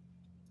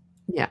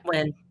 Yeah.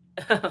 When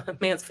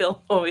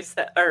Mansfield always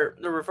said, or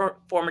the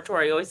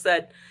reformatory always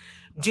said,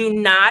 do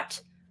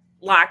not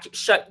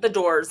shut the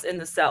doors in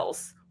the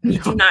cells. We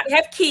do not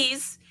have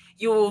keys.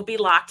 You will be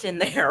locked in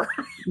there.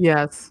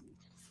 Yes.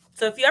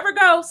 So if you ever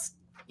go,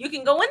 you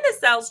can go in the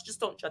cells, just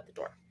don't shut the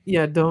door.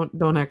 Yeah,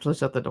 don't actually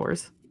shut the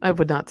doors. I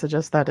would not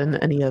suggest that in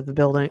any of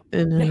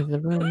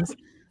the rooms.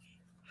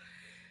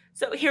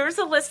 So here's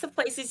a list of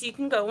places you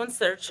can go in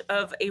search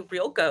of a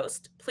real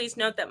ghost. Please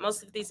note that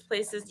most of these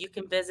places you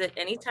can visit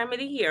any time of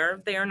the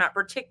year. They are not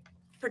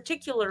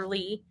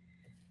particularly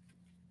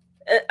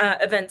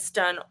events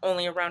done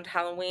only around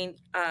Halloween.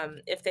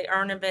 If they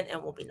are an event,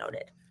 it will be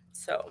noted.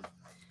 So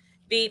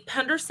the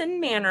Punderson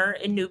Manor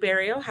in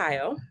Newberry,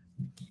 Ohio.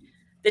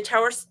 The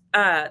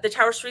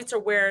Tower Streets are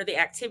where the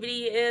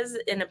activity is,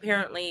 and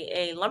apparently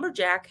a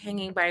lumberjack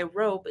hanging by a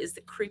rope is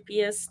the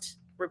creepiest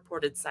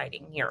reported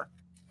sighting here.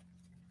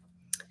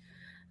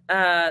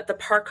 The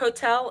Park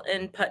Hotel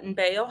in Put-in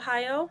Bay,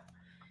 Ohio.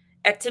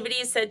 Activity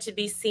is said to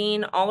be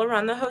seen all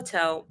around the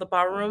hotel. The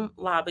ballroom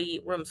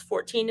lobby, rooms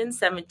 14 and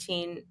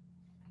 17,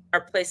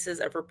 are places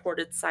of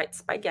reported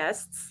sights by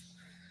guests.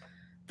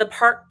 The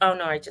Park, oh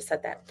no, I just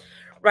said that.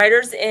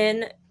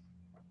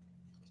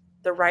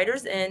 The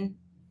Writers Inn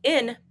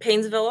in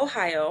Painesville,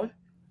 Ohio.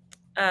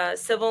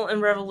 Civil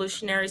and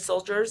Revolutionary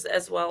soldiers,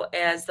 as well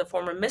as the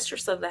former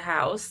mistress of the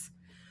house,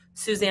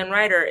 Suzanne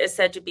Ryder, is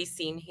said to be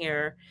seen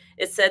here.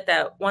 It's said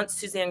that once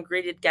Suzanne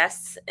greeted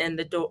guests at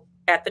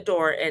the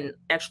door and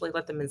actually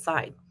let them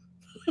inside.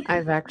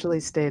 I've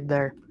actually stayed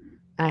there.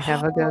 I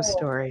have a ghost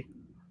story.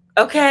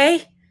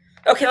 Okay,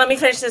 let me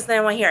finish this, then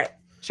I want to hear it.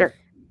 Sure.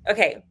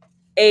 Okay.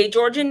 A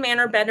Georgian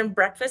Manor bed and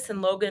breakfast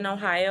in Logan,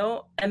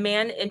 Ohio. A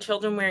man and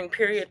children wearing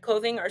period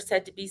clothing are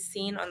said to be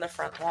seen on the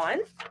front lawn.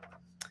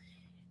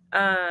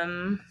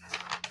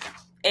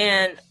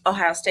 And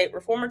Ohio State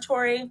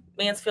Reformatory,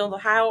 Mansfield,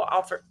 Ohio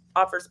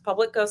offers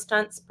public ghost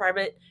hunts,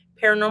 private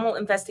paranormal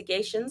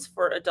investigations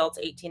for adults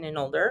 18 and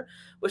older,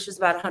 which is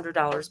about $100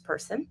 a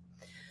person.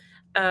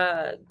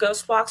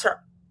 Ghost walks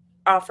are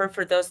offered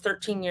for those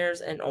 13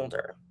 years and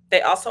older.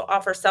 They also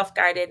offer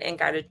self-guided and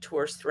guided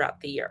tours throughout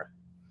the year.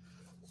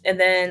 And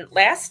then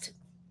last,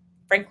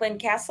 Franklin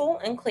Castle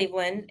in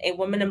Cleveland, a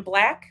woman in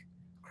black,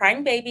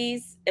 crying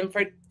babies, and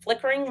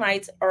flickering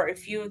lights are a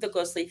few of the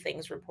ghostly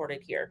things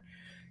reported here.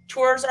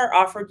 Tours are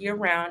offered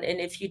year-round, and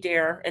if you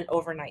dare, an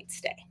overnight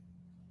stay.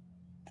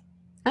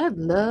 I'd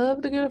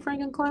love to go to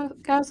Franklin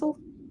Castle.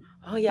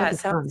 Oh yeah, it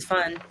sounds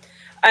fun.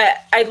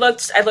 I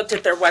looked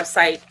at their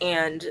website,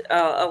 and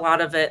a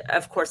lot of it,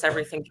 of course,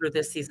 everything through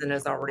this season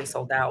is already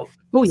sold out.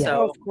 Oh yeah,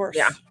 so, of course.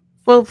 Yeah.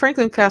 Well,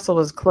 Franklin Castle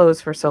was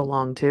closed for so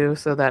long too,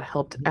 so that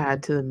helped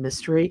add to the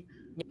mystery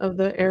of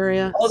the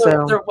area. Oh,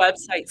 so their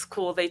website's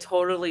cool. They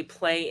totally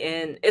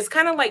play in. It's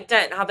kind of like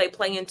Dent, how they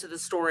play into the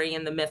story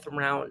and the myth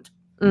around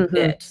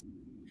it.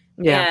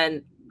 Yeah.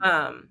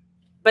 And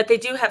but they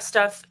do have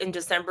stuff in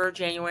December,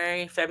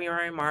 January,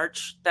 February,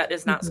 March that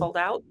is not sold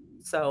out.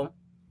 So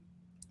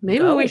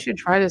maybe we should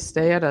try to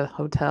stay at a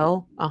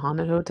hotel, a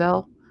haunted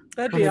hotel.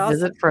 That'd be awesome.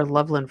 Visit for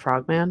Loveland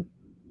Frogman.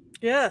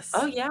 Yes.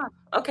 Oh yeah.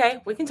 Okay,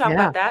 we can talk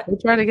about that. We'll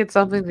try to get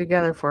something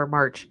together for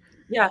March.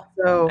 Yeah.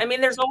 So I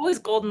mean, there's always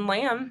Golden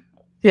Lamb.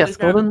 Yes,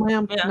 Golden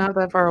Lamb, not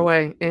that far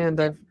away, and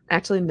I've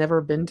actually never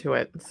been to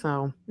it,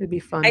 so it'd be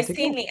fun. I've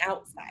seen the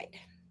outside.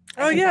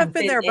 Oh yeah, I've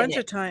been there a bunch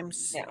of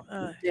times.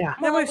 Yeah.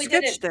 Then we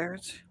sketched there.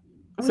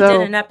 We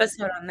did an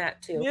episode on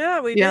that too. Yeah,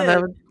 we did.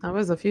 Yeah, that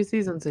was a few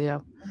seasons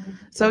ago.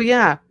 So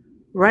yeah,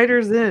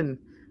 Writers Inn.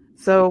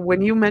 So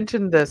when you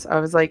mentioned this, I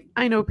was like,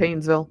 I know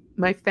Painesville.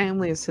 My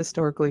family is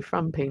historically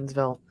from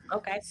Painesville.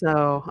 Okay.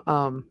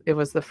 So it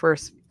was the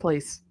first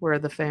place where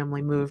the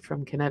family moved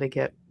from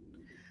Connecticut.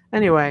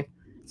 Anyway,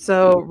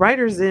 so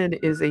Writers Inn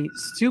is a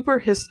super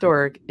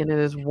historic, and it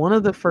is one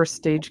of the first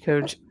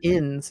stagecoach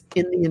inns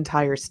in the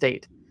entire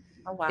state.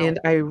 Oh wow! And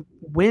I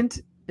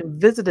went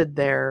and visited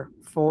there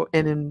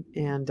and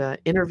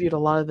interviewed a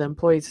lot of the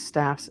employees,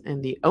 staffs,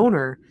 and the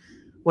owner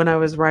when I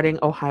was writing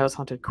Ohio's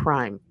Haunted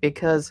Crime,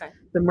 because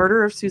the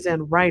murder of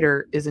Suzanne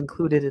Ryder is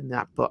included in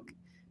that book.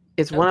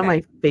 It's one of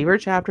my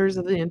favorite chapters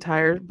of the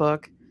entire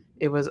book.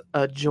 It was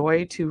a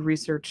joy to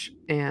research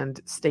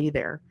and stay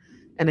there.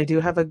 And I do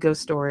have a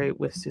ghost story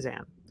with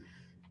Suzanne.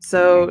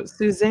 So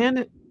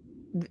Suzanne,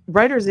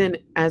 Writers Inn,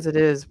 as it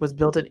is, was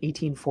built in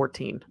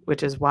 1814,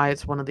 which is why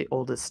it's one of the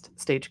oldest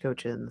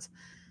stagecoach inns.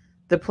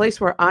 The place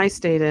where I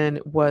stayed in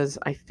was,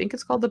 I think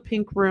it's called the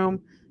Pink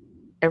Room.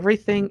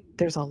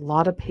 There's a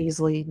lot of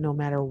paisley no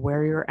matter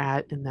where you're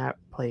at in that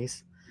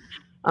place.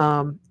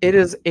 It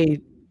is a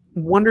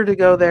wonder to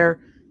go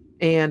there.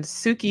 And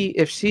Suki,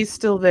 if she's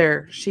still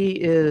there, she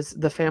is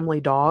the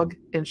family dog,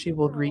 and she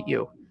will greet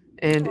you.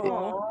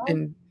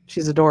 And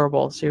she's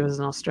adorable. She was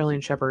an Australian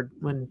Shepherd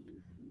when...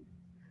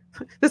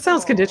 This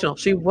sounds conditional.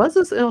 She was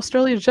an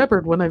Australian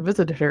Shepherd when I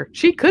visited her.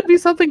 She could be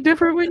something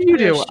different when you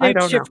do. I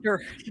don't know.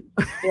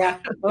 Yeah.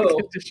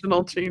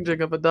 Conditional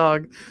changing of a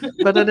dog.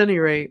 But at any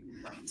rate,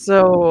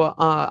 so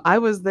I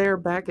was there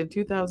back in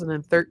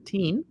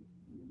 2013.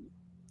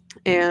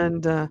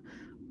 And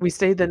we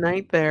stayed the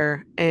night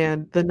there.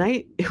 And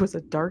it was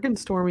a dark and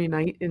stormy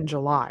night in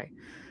July.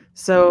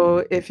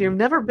 So if you've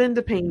never been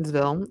to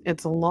Painesville,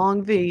 it's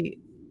along the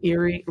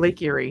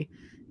Lake Erie.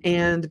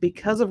 And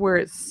because of where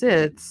it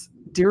sits,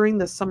 during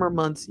the summer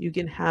months, you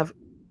can have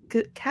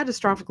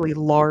catastrophically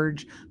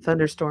large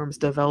thunderstorms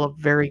develop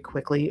very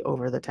quickly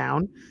over the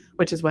town,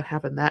 which is what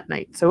happened that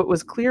night. So it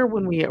was clear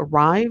when we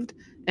arrived,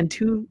 and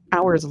 2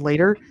 hours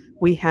later,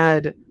 we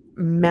had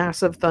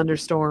massive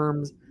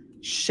thunderstorms,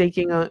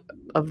 shaking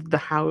of the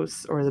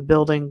house or the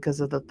building because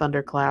of the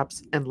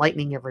thunderclaps, and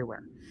lightning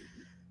everywhere.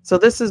 So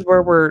this is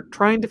where we're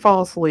trying to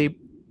fall asleep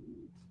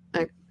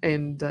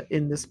in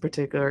this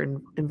particular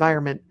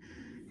environment.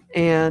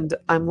 And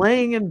I'm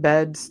laying in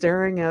bed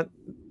staring at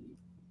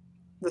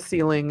the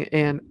ceiling,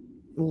 and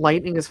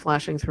lightning is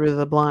flashing through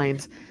the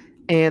blinds,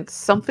 and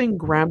something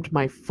grabbed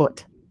my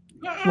foot.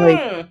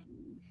 I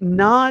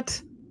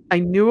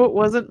knew it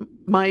wasn't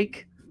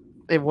Mike,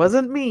 it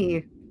wasn't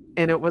me,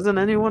 and it wasn't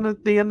anyone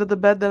at the end of the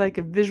bed that I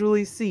could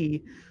visually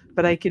see,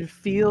 but I could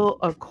feel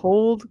a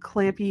cold,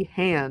 clampy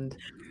hand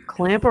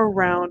clamp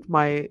around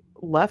my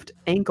left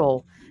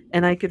ankle,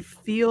 and I could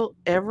feel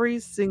every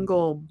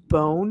single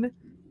bone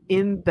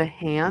in the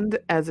hand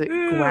as it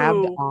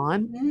grabbed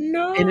on.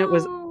 No. And it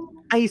was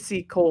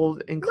icy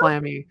cold and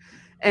clammy.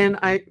 And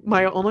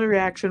my only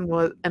reaction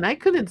was, and I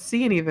couldn't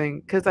see anything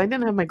because I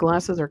didn't have my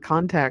glasses or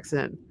contacts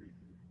in.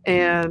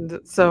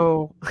 And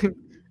so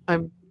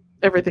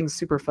everything's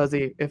super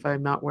fuzzy if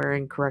I'm not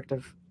wearing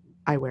corrective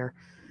eyewear.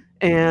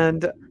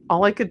 And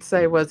all I could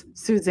say was,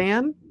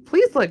 Suzanne,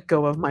 please let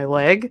go of my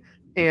leg.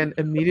 And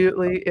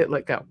immediately it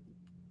let go.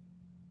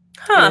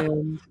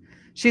 And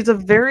she's a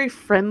very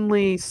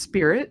friendly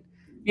spirit.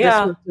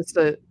 Yeah. This was just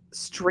a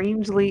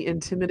strangely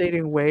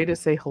intimidating way to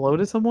say hello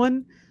to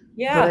someone.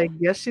 Yeah. But I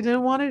guess she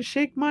didn't want to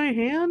shake my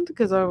hand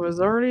because I was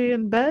already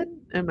in bed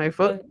and my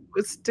foot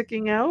was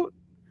sticking out.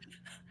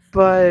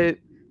 But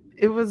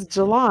It was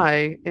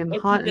July and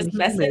Is hot she and just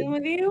messing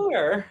humid. with you,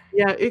 or?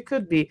 Yeah, it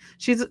could be.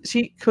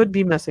 She could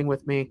be messing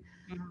with me.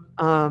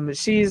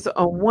 She's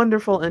a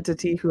wonderful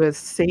entity who has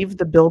saved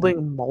the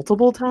building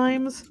multiple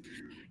times.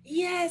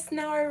 Yes,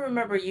 now I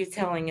remember you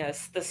telling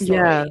us the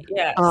Yeah. story.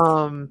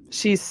 Yes.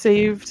 She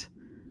saved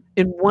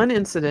in one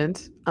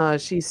incident,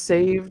 she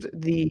saved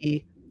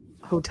the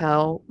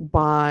hotel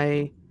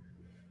by,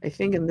 I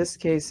think in this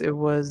case it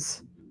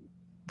was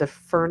the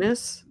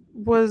furnace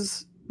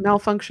was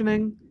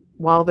malfunctioning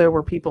while there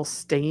were people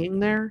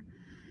staying there,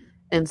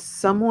 and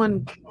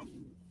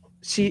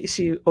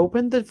she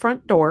opened the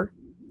front door,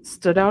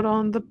 stood out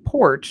on the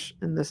porch,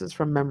 and this is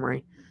from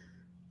memory,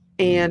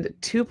 and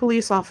two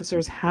police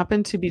officers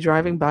happened to be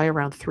driving by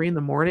around 3 in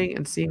the morning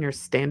and seeing her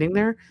standing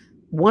there,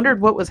 wondered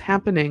what was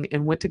happening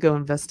and went to go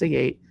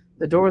investigate.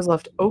 The door was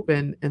left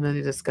open, and then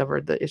they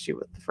discovered the issue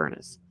with the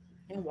furnace.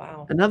 Oh,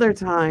 wow. Another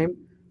time,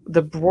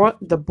 the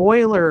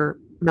boiler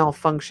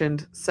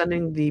malfunctioned,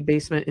 sending the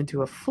basement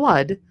into a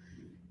flood,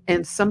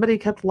 and somebody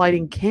kept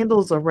lighting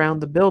candles around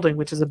the building,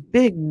 which is a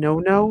big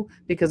no-no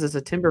because it's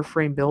a timber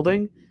frame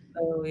building.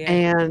 Oh, yeah.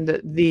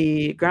 And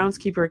the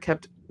groundskeeper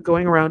kept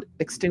going around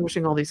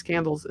extinguishing all these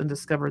candles and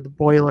discovered the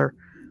boiler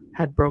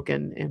had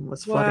broken and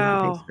was flooding the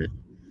Wow. basement.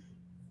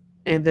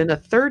 And then a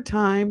third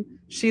time,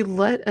 she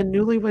let a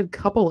newlywed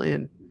couple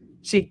in.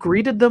 She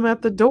greeted them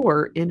at the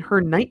door in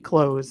her night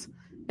clothes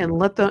and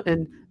let them,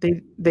 and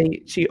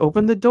she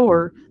opened the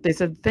door. They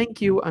said,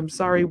 "Thank you. I'm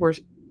sorry we're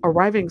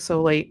arriving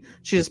so late."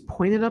 She just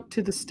pointed up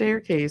to the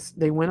staircase.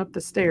 They went up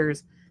the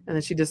stairs and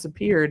then she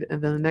disappeared.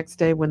 And then the next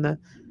day when the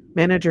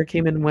manager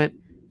came and went,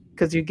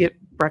 because you get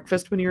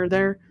breakfast when you're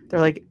there, they're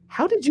like,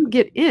 "How did you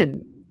get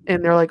in?"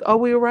 And they're like, "Oh,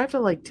 we arrived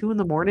at like 2 in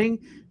the morning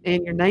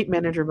and your night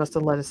manager must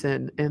have let us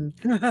in." And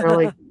they're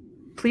like,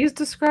 "Please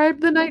describe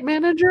the night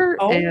manager."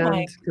 Oh, And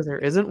my. because there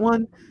isn't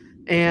one.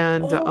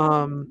 And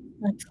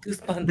That's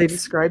goosebumps. they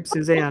described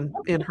Suzanne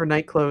in her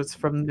night clothes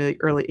from the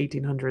early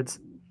 1800s.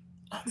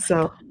 Oh, my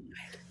So God.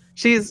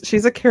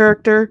 she's a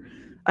character.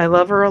 I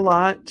love her a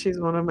lot. She's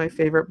one of my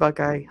favorite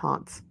Buckeye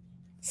haunts.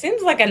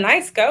 Seems like a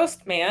nice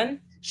ghost,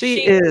 man.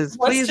 She is.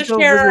 Wants Please to go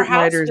share her visit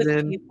house Writers with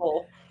Inn.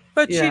 people.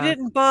 But she Yeah.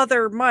 didn't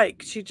bother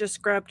Mike. She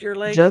just grabbed your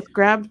leg. Just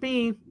grabbed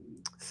me.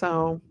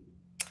 So,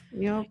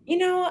 yep. You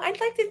know, I'd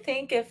like to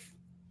think if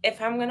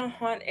I'm going to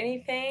haunt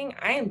anything,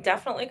 I am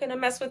definitely going to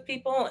mess with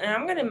people, and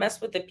I'm going to mess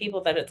with the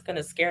people that it's going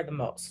to scare the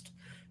most.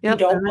 Yep, You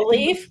don't and I think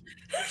believe?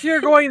 So you're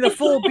going the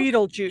full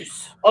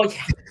Beetlejuice. Oh,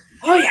 yeah.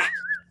 Oh, yeah.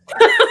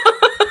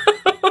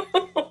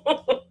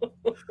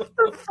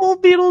 the full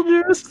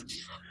Beetlejuice.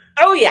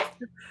 Oh, yeah.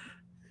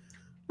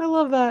 I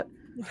love that.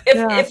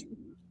 If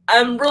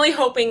I'm really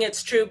hoping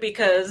it's true,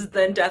 because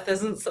then death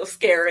isn't so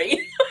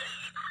scary.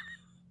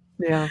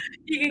 Yeah.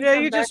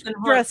 You just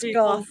dress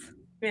goth.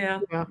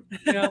 Yeah. Yeah.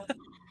 Yeah.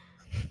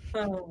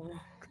 Oh.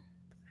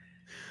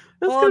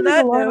 That's Well, gonna on be the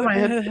that line of my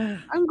note,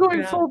 head. I'm going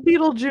Yeah. full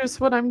Beetlejuice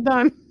when I'm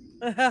done.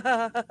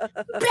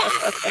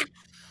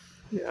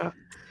 Yeah.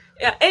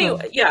 Yeah.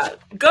 Anyway, yeah.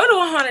 Go to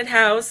a haunted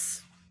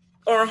house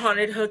or a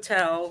haunted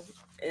hotel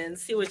and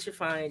see what you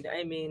find.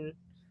 I mean,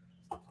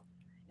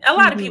 a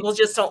lot of people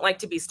just don't like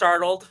to be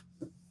startled.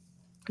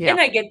 Yeah. And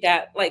I get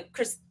that. Like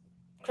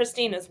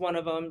Christina's one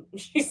of them.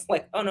 She's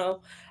like, "Oh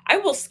no, I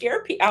will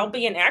scare people. I'll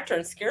be an actor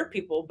and scare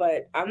people,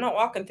 but I'm not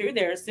walking through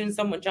there. As soon as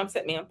someone jumps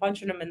at me, I'm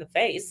punching them in the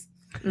face."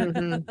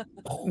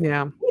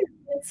 Yeah.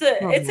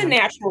 It's a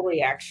natural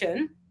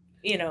reaction,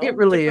 you know. It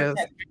really to is.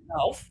 protect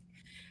yourself.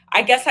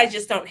 I guess I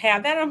just don't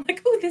have that. I'm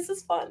like, "Oh, this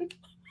is fun."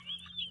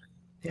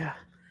 Yeah.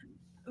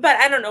 But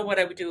I don't know what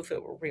I would do if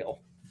it were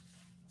real.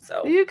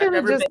 So You kind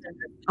of just,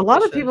 a lot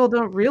of position. people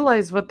don't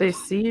realize what they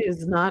see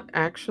is not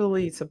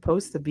actually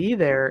supposed to be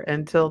there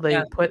until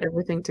they put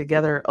everything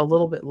together a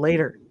little bit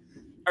later.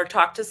 Or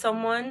talk to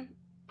someone,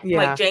 Yeah.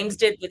 like James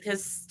did with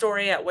his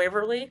story at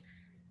Waverly.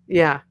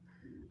 Yeah.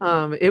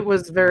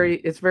 It's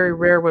very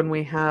rare when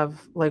we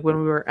have, like when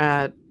we were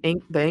at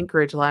the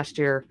Anchorage last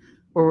year,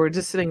 where we were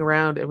just sitting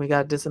around and we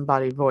got a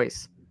disembodied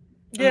voice.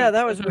 Yeah,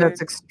 that was weird.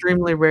 That's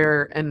extremely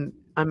rare, and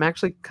I'm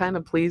actually kind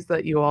of pleased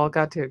that you all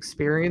got to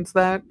experience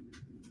that.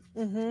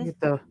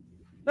 That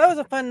was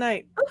a fun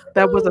night.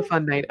 That was a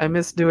fun night. I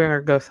miss doing our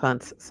ghost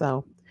hunts,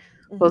 so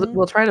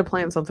we'll try to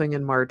plan something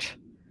in March.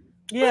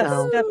 Yes,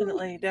 So,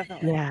 definitely.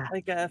 Yeah.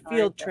 Like a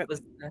field trip.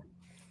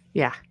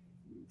 Yeah.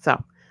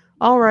 So,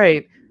 all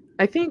right.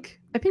 I think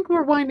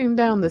we're winding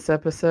down this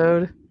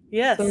episode.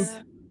 Yes. So,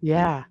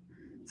 yeah.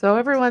 So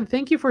everyone,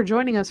 thank you for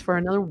joining us for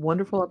another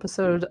wonderful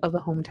episode of the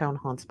Hometown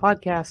Haunts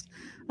podcast.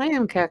 I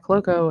am Kat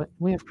Cloco.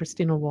 We have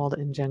Christina Wald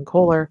and Jen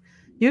Kohler.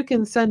 You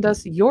can send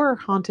us your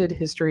haunted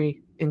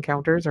history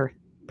encounters or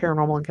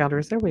paranormal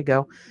encounters. There we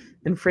go.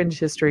 And fringe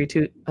history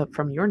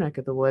from your neck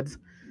of the woods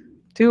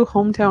to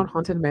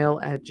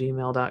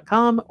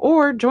hometownhauntedmail@gmail.com,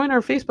 or join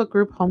our Facebook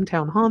group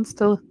Hometown Haunts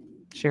to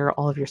share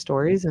all of your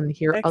stories and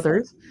hear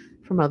others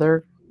from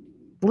other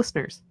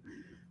listeners.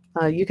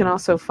 You can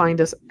also find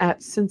us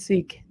at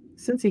Cincy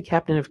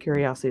Captain of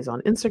Curiosities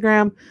on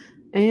Instagram.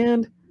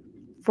 And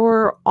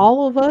for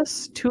all of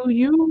us, to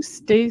you,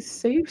 stay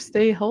safe,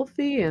 stay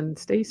healthy, and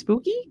stay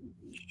spooky.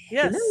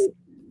 Yes. Good night.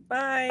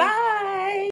 Bye. Bye.